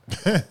that.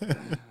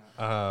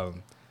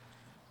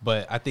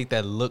 But I think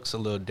that looks a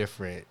little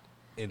different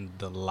in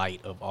the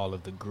light of all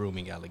of the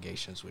grooming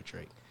allegations with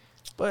Drake.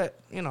 But,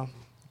 you know,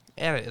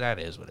 that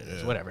is what it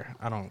is. Whatever.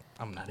 I'm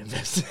not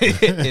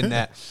invested in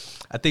that.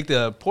 I think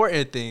the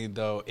important thing,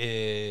 though,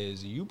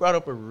 is you brought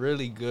up a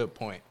really good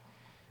point.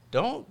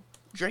 Don't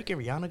Drake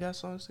and Rihanna got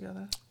songs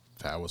together?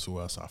 That was who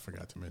else I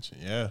forgot to mention.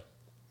 Yeah.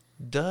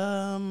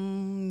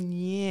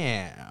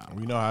 Yeah.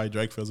 We know how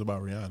Drake feels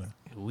about Rihanna.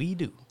 We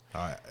do.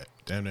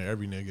 Damn near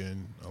every nigga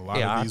and a lot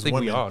Yeah, of these I think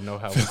women. we all know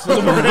how we feel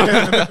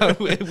about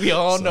Rihanna. We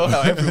all know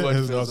how everyone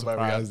There's no feels about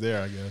surprise Rihanna.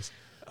 there, I guess.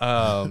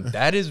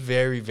 That is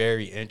very,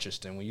 very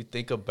interesting. When you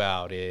think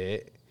about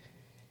it,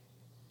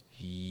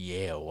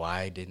 yeah,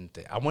 why didn't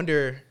they? I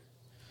wonder.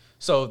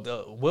 So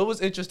what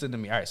was interesting to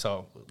me? All right,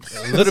 so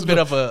a little bit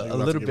of a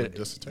little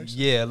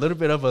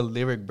bit of a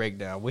lyric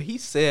breakdown. What he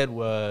said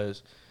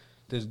was,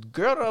 this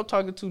girl that I'm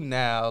talking to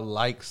now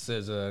likes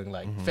SZA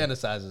and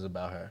fantasizes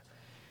about her.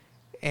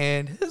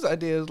 And his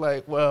idea is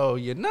like, well,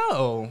 you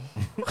know,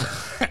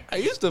 I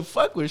used to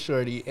fuck with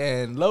Shorty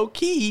and low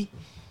key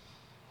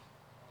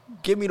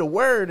give me the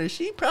word and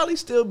she'd probably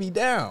still be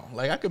down.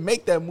 Like, I could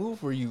make that move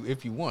for you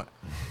if you want,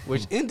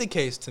 which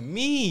indicates to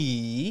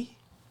me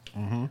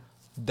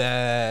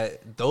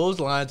that those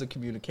lines of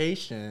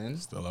communication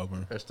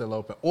are still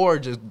open. Or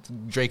just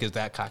Drake is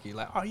that cocky,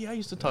 like, oh yeah, I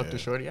used to talk to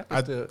Shorty.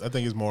 I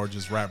think it's more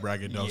just rap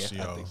braggadocio.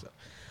 Yeah, I think so.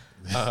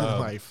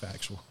 Like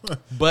factual.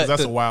 But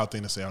that's a wild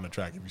thing to say on the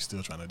track if you're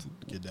still trying to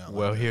get down.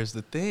 Well, here's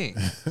the thing.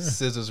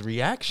 SZA's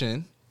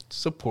reaction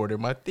supported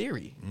my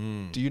theory.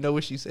 Do you know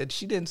what she said?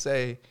 She didn't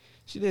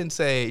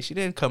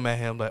come at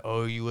him like,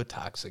 oh, you a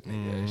toxic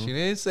nigga. She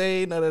didn't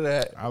say none of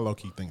that. I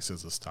low-key think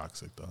SZA's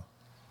toxic though.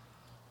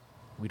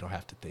 We don't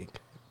have to think.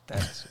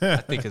 I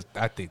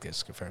think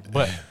it's confirmed.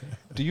 But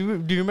do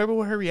you remember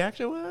what her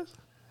reaction was?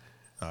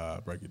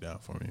 Break it down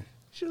for me.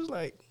 She was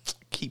like,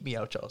 keep me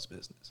out y'all's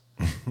business.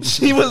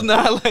 She was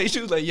not like,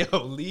 she was like, yo,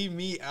 leave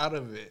me out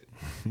of it.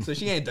 So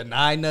she ain't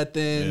deny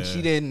nothing. Yeah.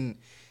 She didn't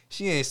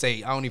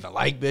say, I don't even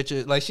like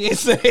bitches. Like, she didn't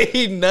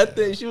say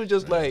nothing. She was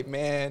just like,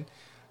 man,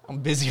 I'm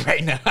busy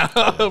right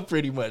now,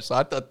 pretty much. So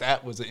I thought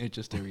that was an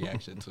interesting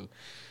reaction too.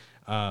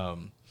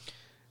 One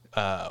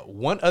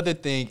other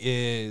thing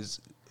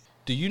is,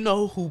 do you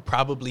know who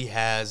probably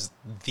has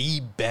the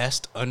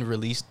best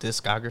unreleased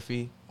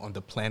discography on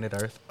the planet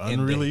Earth?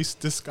 Unreleased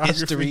discography?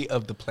 History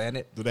of the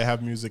planet. Do they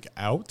have music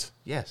out?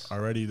 Yes.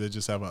 Already they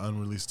just have an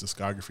unreleased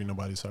discography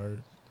nobody's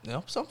heard?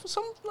 No, some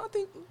I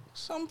think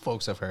some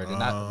folks have heard it,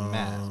 not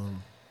mass.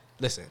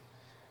 Listen.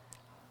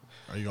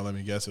 Are you going to let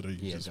me guess it or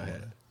you just go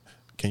ahead.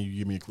 Can you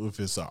give me a clue if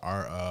it's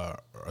a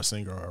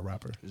singer or a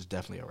rapper? It's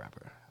definitely a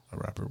rapper. A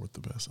rapper with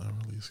the best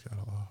unreleased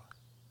catalog.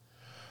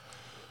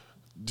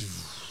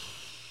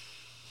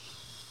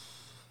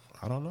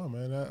 I don't know,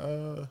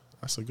 man.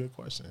 That's a good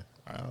question.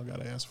 I don't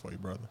got an answer for you,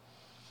 brother.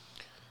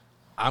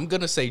 I'm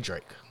going to say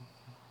Drake.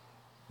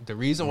 The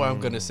reason why I'm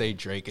going to say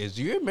Drake is,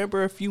 do you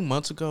remember a few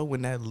months ago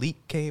when that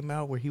leak came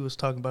out where he was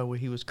talking about where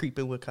he was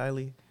creeping with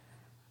Kylie?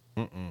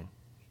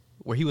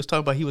 Where he was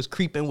talking about he was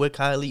creeping with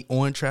Kylie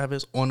on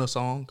Travis on a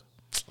song?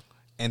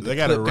 And they the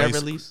got clip got erased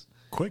released?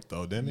 Quick,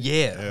 though, didn't it?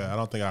 Yeah. I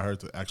don't think I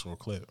heard the actual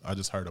clip. I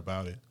just heard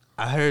about it.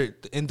 I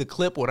heard in the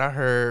clip, what I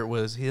heard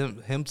was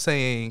him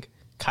saying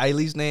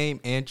Kylie's name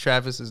and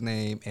Travis's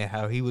name and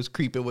how he was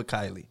creeping with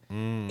Kylie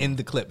in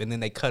the clip. And then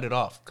they cut it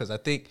off because I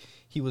think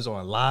he was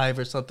on live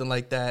or something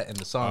like that and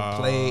the song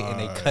played and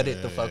they cut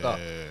it the fuck off.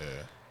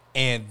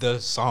 And the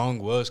song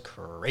was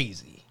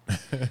crazy.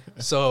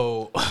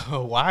 So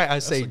why I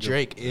say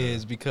Drake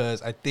is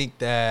because I think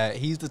that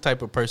he's the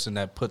type of person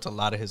that puts a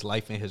lot of his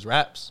life in his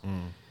raps.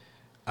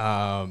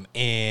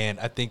 And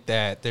I think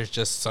that there's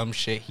just some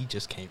shit he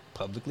just can't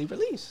publicly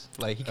release.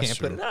 Like, he can't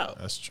put it out.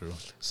 That's true.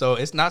 So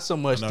it's not so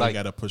much like, you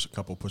got to push a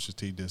couple Pusha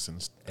T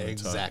distance.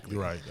 Exactly.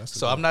 You're right.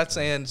 So I'm not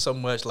saying so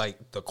much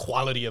like the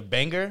quality of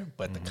banger,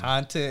 but the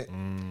content.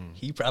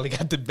 He probably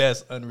got the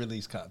best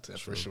unreleased content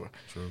for sure.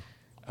 True.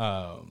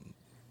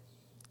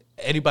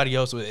 Anybody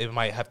else, it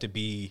might have to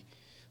be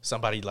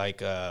somebody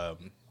like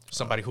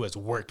somebody who has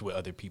worked with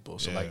other people.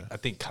 So like, I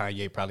think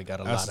Kanye probably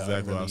got a lot of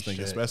exactly what I was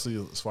thinking, shit. especially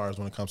as far as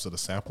when it comes to the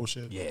sample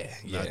shit.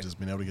 Not just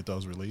being able to get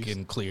those released,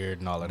 getting cleared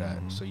and all of that.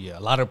 So yeah,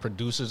 a lot of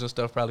producers and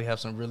stuff probably have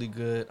some really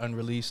good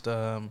unreleased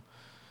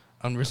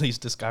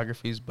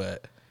discographies,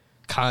 but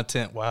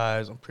content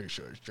wise, I'm pretty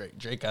sure it's Drake.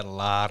 Drake got a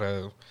lot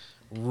of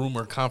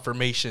rumor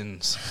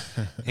confirmations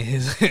in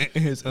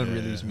his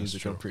unreleased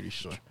music. I'm pretty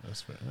sure.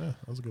 That's fair. Yeah,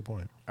 that was a good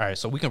point. All right,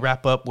 so we can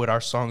wrap up with our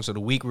songs of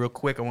the week real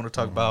quick. I want to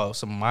talk about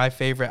some of my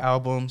favorite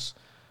albums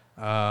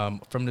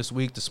from this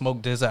week. The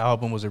Smoke DZA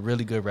album was a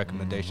really good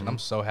recommendation. I'm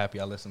so happy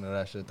I listened to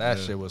that shit. That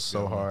shit was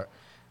so hard.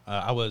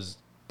 I was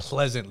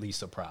pleasantly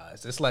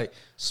surprised. It's like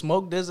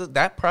Smoke DZA,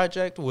 that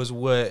project was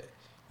what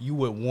you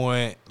would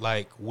want,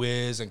 like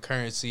Wiz and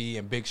Currency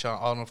and Big Sean,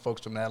 all them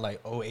folks from that like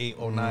 08,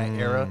 09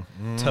 era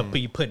to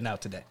be putting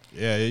out today.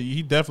 Yeah,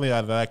 he definitely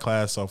out of that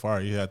class so far,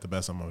 he had the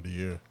best album of the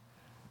year.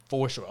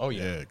 For sure. Oh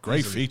yeah. Yeah,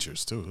 great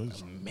features too.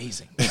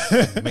 Amazing.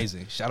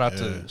 Amazing. Shout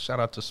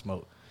out to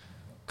Smoke.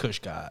 Kush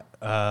God.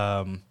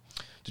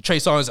 The Trey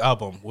Songz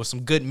album was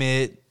some good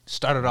mid.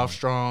 Started off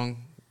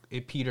strong.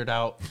 It petered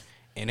out.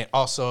 And it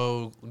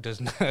also does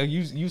not,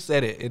 you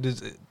said it. It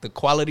is the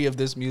quality of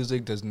this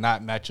music does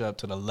not match up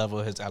to the level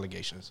of his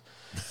allegations.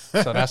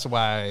 So that's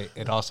why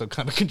it also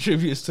kind of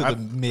contributes to the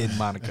mid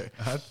moniker.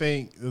 I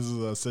think this is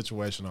a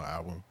situational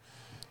album.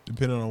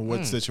 Depending on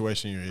what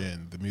situation you're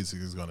in, the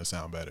music is going to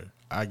sound better.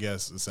 I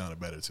guess it sounded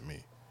better to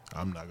me.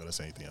 I'm not going to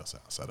say anything else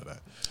outside of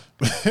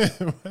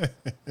that.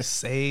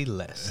 Say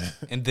less.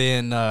 And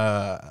then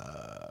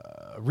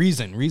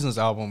Reason's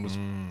album was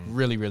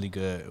really, really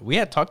good. We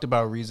had talked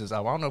about Reason's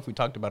album. I don't know if we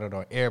talked about it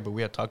on air, but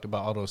we had talked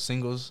about all those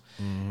singles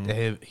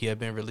that he had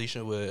been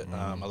releasing with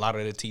a lot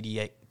of the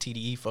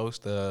TDE folks,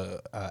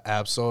 the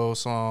Ab-Soul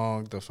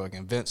song, the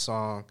fucking Vince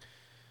song.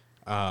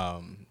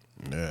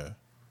 Yeah.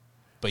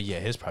 But yeah,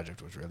 his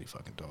project was really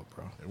fucking dope,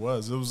 bro. It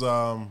was.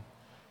 I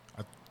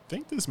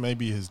think this may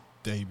be his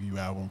debut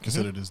album,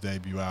 considered his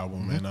debut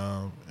album, and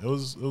it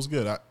was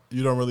good.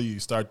 You don't really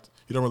expect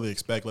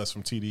less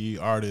from TDE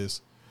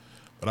artists,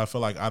 but I feel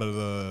like out of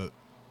the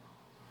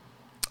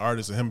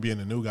artists and him being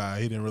the new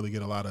guy, he didn't really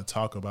get a lot of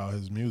talk about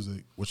his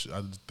music, which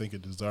I think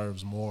it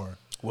deserves more.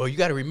 Well, you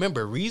got to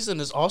remember,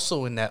 Reason is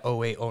also in that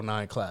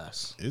 08-09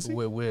 class. Is he?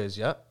 With Wiz,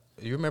 yep.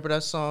 You remember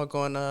that song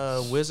going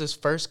Wiz's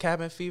first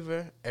Cabin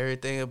Fever?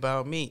 Everything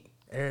About Me.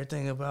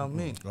 Everything About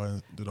Me. Go ahead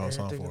and do the whole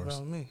song Everything for us.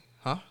 About Me.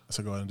 Huh?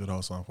 So go ahead and do the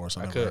whole song for us.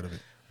 I never could. heard of it.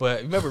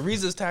 But remember,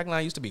 Reason's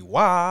tagline used to be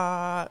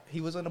 "What?"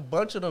 He was in a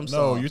bunch of them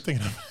songs. No, you're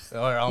thinking of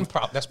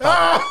That's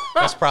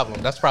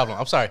problem. That's problem.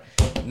 I'm sorry.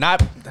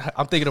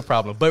 I'm thinking of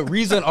Problem. But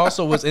Reason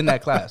also was in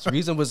that class.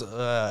 Reason was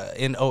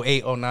in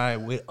 08,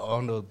 09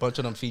 on a bunch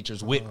of them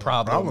features with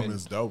Problem. Problem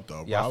is dope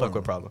though. Yeah, I fuck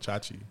with Problem.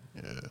 Chachi.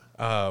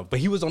 Yeah. But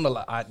he was on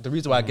the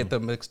reason why I get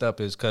them mixed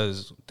up is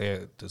because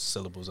they're the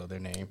syllables of their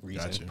name,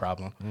 Reason, Gotcha.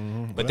 Problem.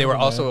 Mm-hmm. But they were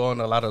also on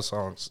a lot of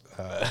songs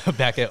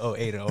back at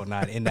 08 and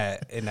 09 in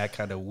that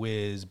kind of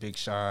Wiz, Big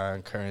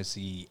Sean,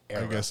 Currency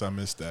era. I guess I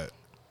missed that.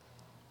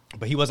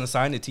 But he wasn't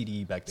signed to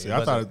TDE back then. See,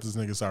 I thought this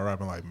nigga started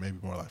rapping like maybe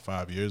more like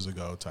 5 years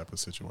ago type of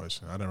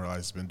situation. I didn't realize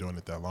he's been doing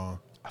it that long.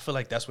 I feel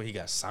like that's where he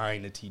got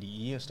signed to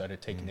TDE and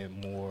started taking it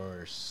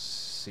more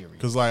serious.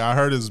 Because like I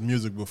heard his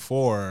music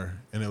before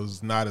and it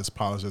was not as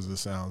polished as it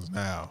sounds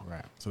now.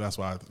 Right. So that's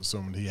why I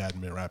assumed he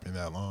hadn't been rapping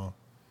that long.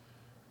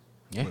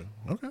 Yeah.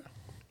 But, okay.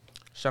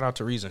 Shout out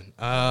to Reason.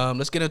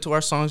 Let's get into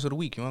our songs of the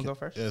week. You want to go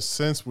first? Yeah,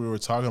 since we were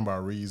talking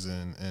about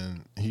Reason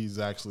and he's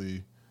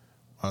actually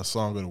our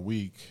song of the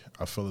week,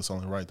 I feel it's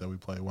only right that we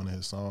play one of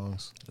his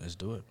songs. Let's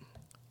do it.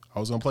 I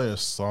was gonna play a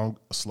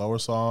slower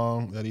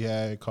song that he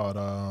had called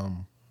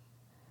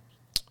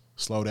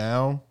 "Slow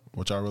Down,"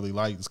 which I really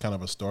like. It's kind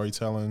of a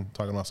storytelling,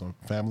 talking about some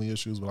family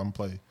issues, but I'm gonna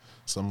play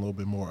something a little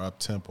bit more up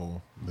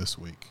tempo this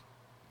week.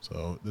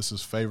 So this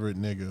is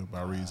 "Favorite Nigga"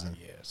 by Reason.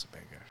 Yeah, it's a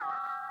banger.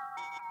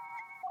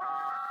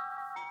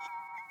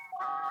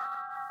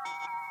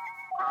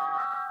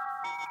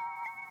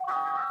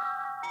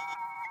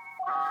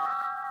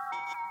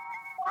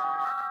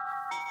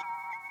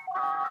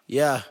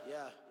 Yeah.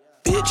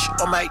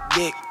 Bitch on my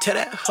dick, tell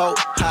that hoe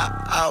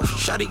hop off.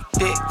 Shawty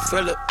dick,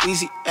 feel it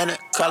easy and a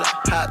color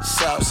hot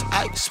sauce.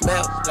 I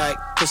smell like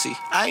pussy,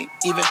 I ain't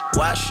even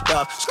washed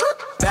off.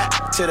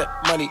 Back to the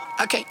money,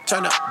 I can't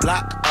turn the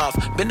block off.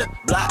 Been the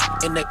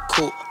block in the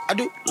coupe, I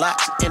do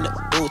lots in the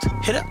booth.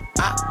 Hit a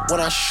eye when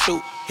I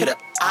shoot, hit a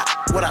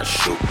eye when I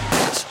shoot.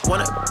 Just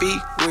wanna be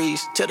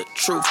Reese to the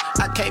truth.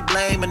 I can't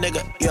blame a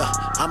nigga, yeah.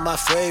 I'm my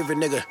favorite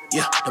nigga,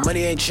 yeah. The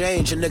money ain't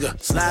changing, nigga.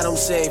 Slide on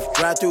safe,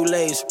 drive through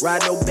lanes,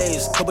 ride no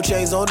bays. Couple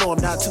chains on, no,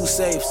 I'm not too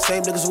safe.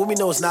 Same niggas with me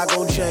know it's not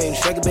gon'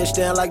 change. Break a bitch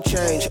down like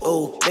change,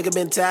 ooh. Nigga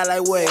been tied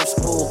like waves,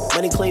 ooh.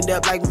 Money cleaned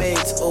up like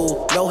maids,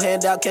 ooh. No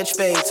handout, catch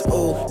fades,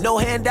 ooh. No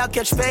handout,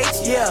 catch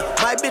fades, yeah.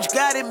 My bitch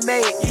got it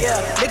made, yeah.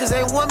 Niggas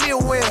ain't want me to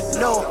win,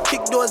 no.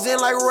 Kick doors in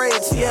like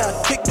raids,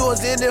 yeah. Kick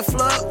doors in and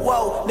flood,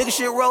 whoa. Nigga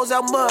shit rolls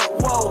out mud,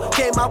 whoa.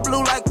 Came out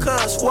blue like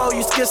cuss, whoa.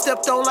 You get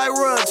stepped on like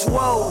rugs,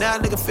 whoa. Now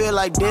nigga feel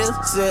like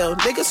Denzel.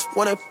 Niggas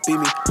wanna be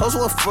me, hoes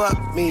wanna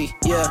fuck me,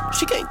 yeah.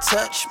 She can't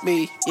touch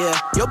me, yeah.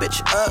 Yo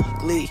bitch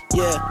ugly,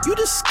 yeah. You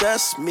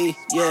disgust me,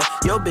 yeah.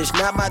 Yo bitch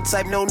not my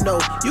type, no.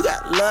 You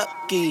got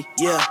lucky,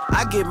 yeah.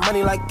 I get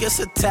money like it's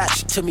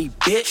attached to me,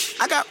 bitch.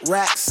 I got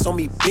racks on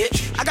me,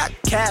 bitch. I got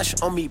cash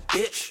on me,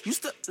 bitch.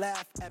 Used to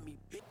laugh at me,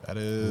 bitch. That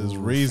is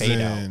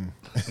Reason.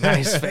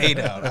 Nice fade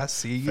out. I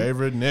see you.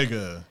 Favorite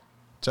Nigga.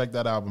 Check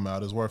that album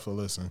out. It's worth a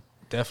listen.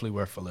 Definitely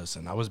worth a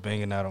listen. I was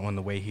banging that on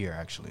the way here,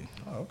 actually.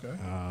 Oh, okay.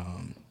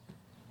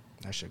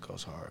 That shit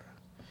goes hard.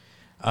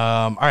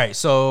 All right,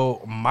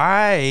 so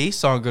my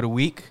song of the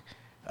week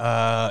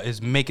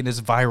is making its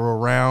viral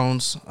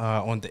rounds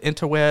on the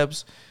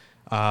interwebs.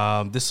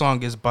 This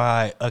song is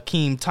by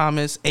Akeem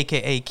Thomas,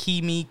 a.k.a.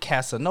 Kimi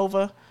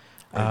Casanova.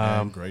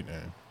 Great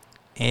name.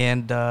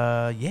 And,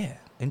 yeah,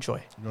 enjoy.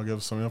 You going to give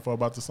us some info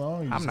about the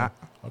song? I'm not.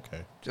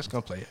 Okay. Just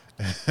going to play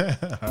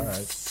it. All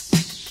right.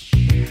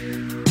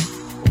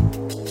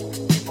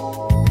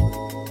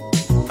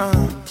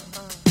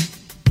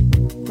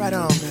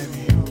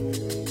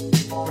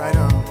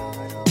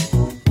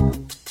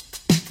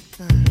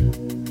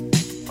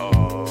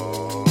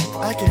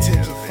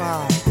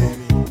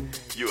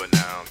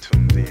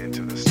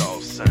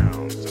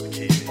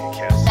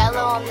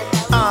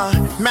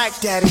 Mac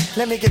Daddy,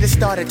 let me get it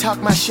started, talk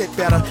my shit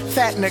better.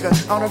 Fat nigga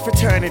on a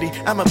fraternity,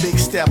 I'm a big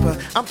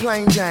stepper. I'm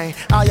plain Jane,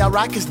 all y'all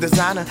rock is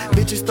designer.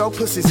 Bitches throw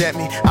pussies at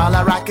me, all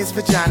I rock is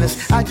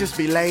vaginas. I just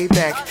be laid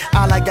back,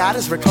 all I got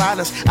is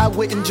recliners. I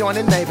wouldn't join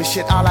the Navy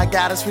shit, all I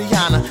got is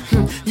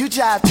Rihanna. You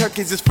jive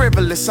turkeys is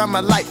frivolous, I'm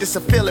a light, this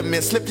a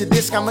filament. Slip your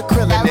disc, I'm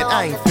acrylic it,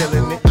 I ain't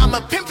feeling it. I'm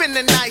a pimp in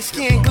the night,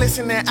 skin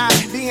glistening. I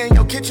be in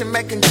your kitchen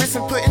making grits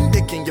and putting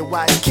dick in your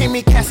wife. Keep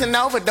me casting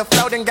over, the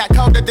floating got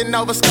colder than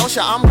Nova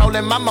Scotia. I'm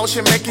rolling my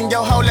motion, making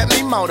your hoe let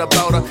me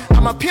motorboat her.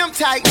 I'm a pimp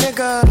type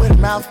nigga with a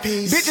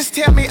mouthpiece. Bitches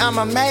tell me I'm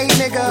a maid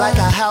nigga, like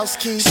a house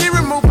key. She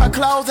remove her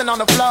clothes and on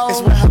the floor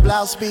is where her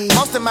blouse be.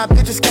 Most of my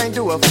bitches can't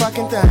do a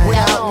fucking thing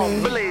without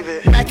me. Believe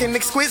it. Mackin'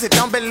 exquisite,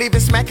 don't believe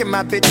it, smacking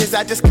my bitches.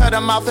 I just cut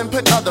them off and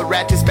put other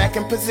ratchets back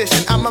in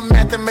position. I'm a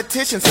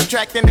mathematician,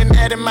 subtracting and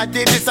adding my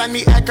digits. I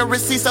need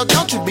accuracy, so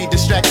don't you be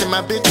distracting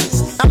my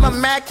bitches. I'm a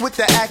Mac with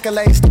the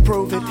accolades to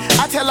prove it.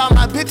 I tell all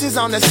my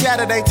bitches on a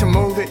Saturday to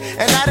move it.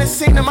 And I done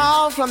seen them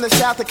all from the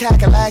south of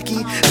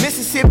Kakalaki,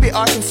 Mississippi,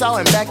 Arkansas,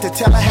 and back to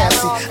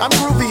Tallahassee. I'm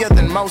groovier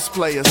than most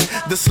players.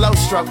 The slow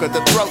stroker,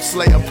 the throat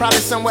slayer, probably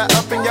somewhere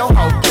up in your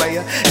whole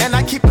player. And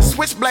I keep a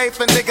switchblade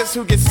for niggas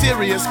who get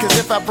serious, cause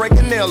if I break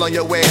a nail on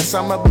your ass,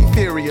 I'ma be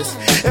furious.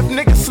 If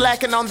niggas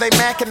slacking on they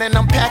mackin' and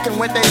I'm packing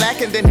when they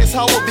lacking, then his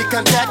hoe will be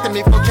contacting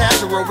me for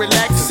casual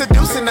relax.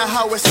 Seducing a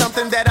hoe is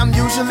something that I'm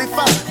usually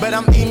for, but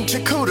I'm eating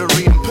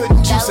charcuterie and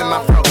putting juice in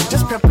my throat.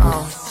 Just pimp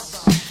on,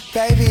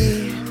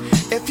 baby.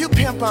 If you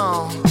pimp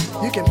on,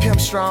 you can pimp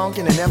strong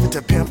in an effort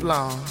to pimp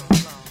long.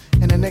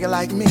 And a nigga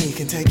like me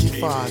can take you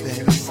far,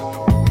 baby.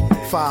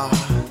 Far.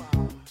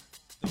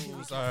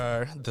 Those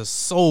are the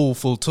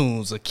soulful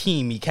tunes of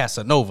Kimi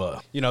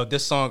Casanova. You know,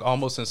 this song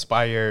almost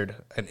inspired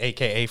an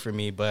AKA for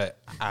me, but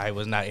I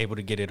was not able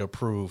to get it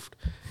approved.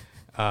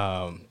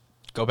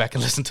 Go back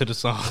and listen to the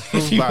song.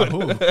 Approved by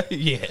who?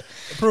 Yeah.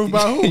 Approved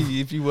by who?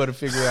 If you want to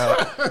figure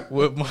out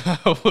what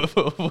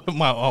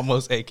my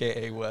almost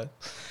AKA was.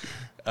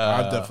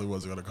 I definitely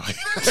wasn't gonna go.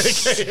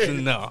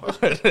 No,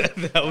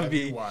 that would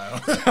be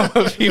wild. That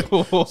would be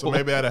So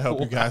maybe that'll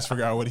help you guys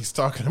figure out what he's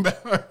talking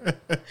about.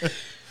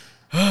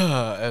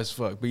 as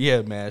fuck. But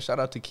yeah, man, shout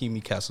out to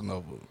Kimi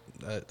Casanova.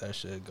 That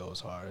shit goes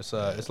hard.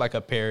 It's like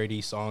a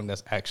parody song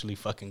that's actually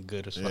fucking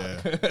good as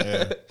fuck.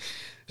 Yeah.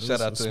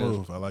 Shout out to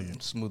smooth. I like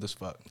it. Smooth as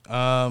fuck.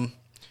 All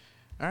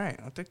right,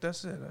 I think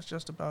that's it. That's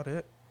just about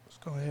it. Let's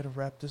go ahead and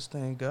wrap this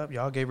thing up.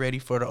 Y'all get ready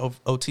for the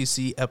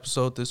OTC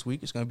episode this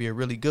week. It's gonna be a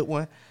really good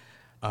one.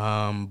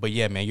 But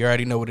yeah, man, you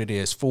already know what it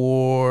is.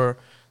 For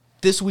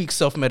this week's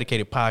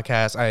Self-Medicated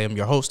Podcast, I am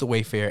your host, The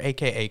Wayfarer,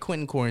 a.k.a.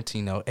 Quentin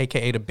Quarantino,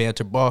 a.k.a. The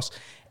Banter Boss,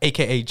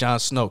 a.k.a. Jon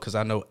Snow, because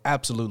I know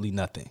absolutely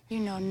nothing. You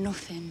know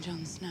nothing,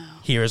 Jon Snow.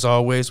 Here, as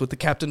always, with the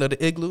captain of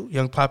the Igloo,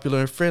 young, popular,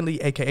 and friendly,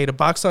 a.k.a. The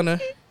Box Hunter,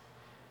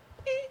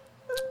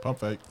 Pump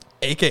fake.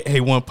 a.k.a.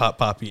 One Pop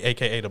Poppy,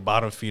 a.k.a. The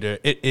Bottom Feeder.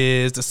 It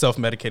is the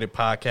Self-Medicated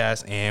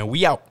Podcast, and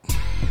we out.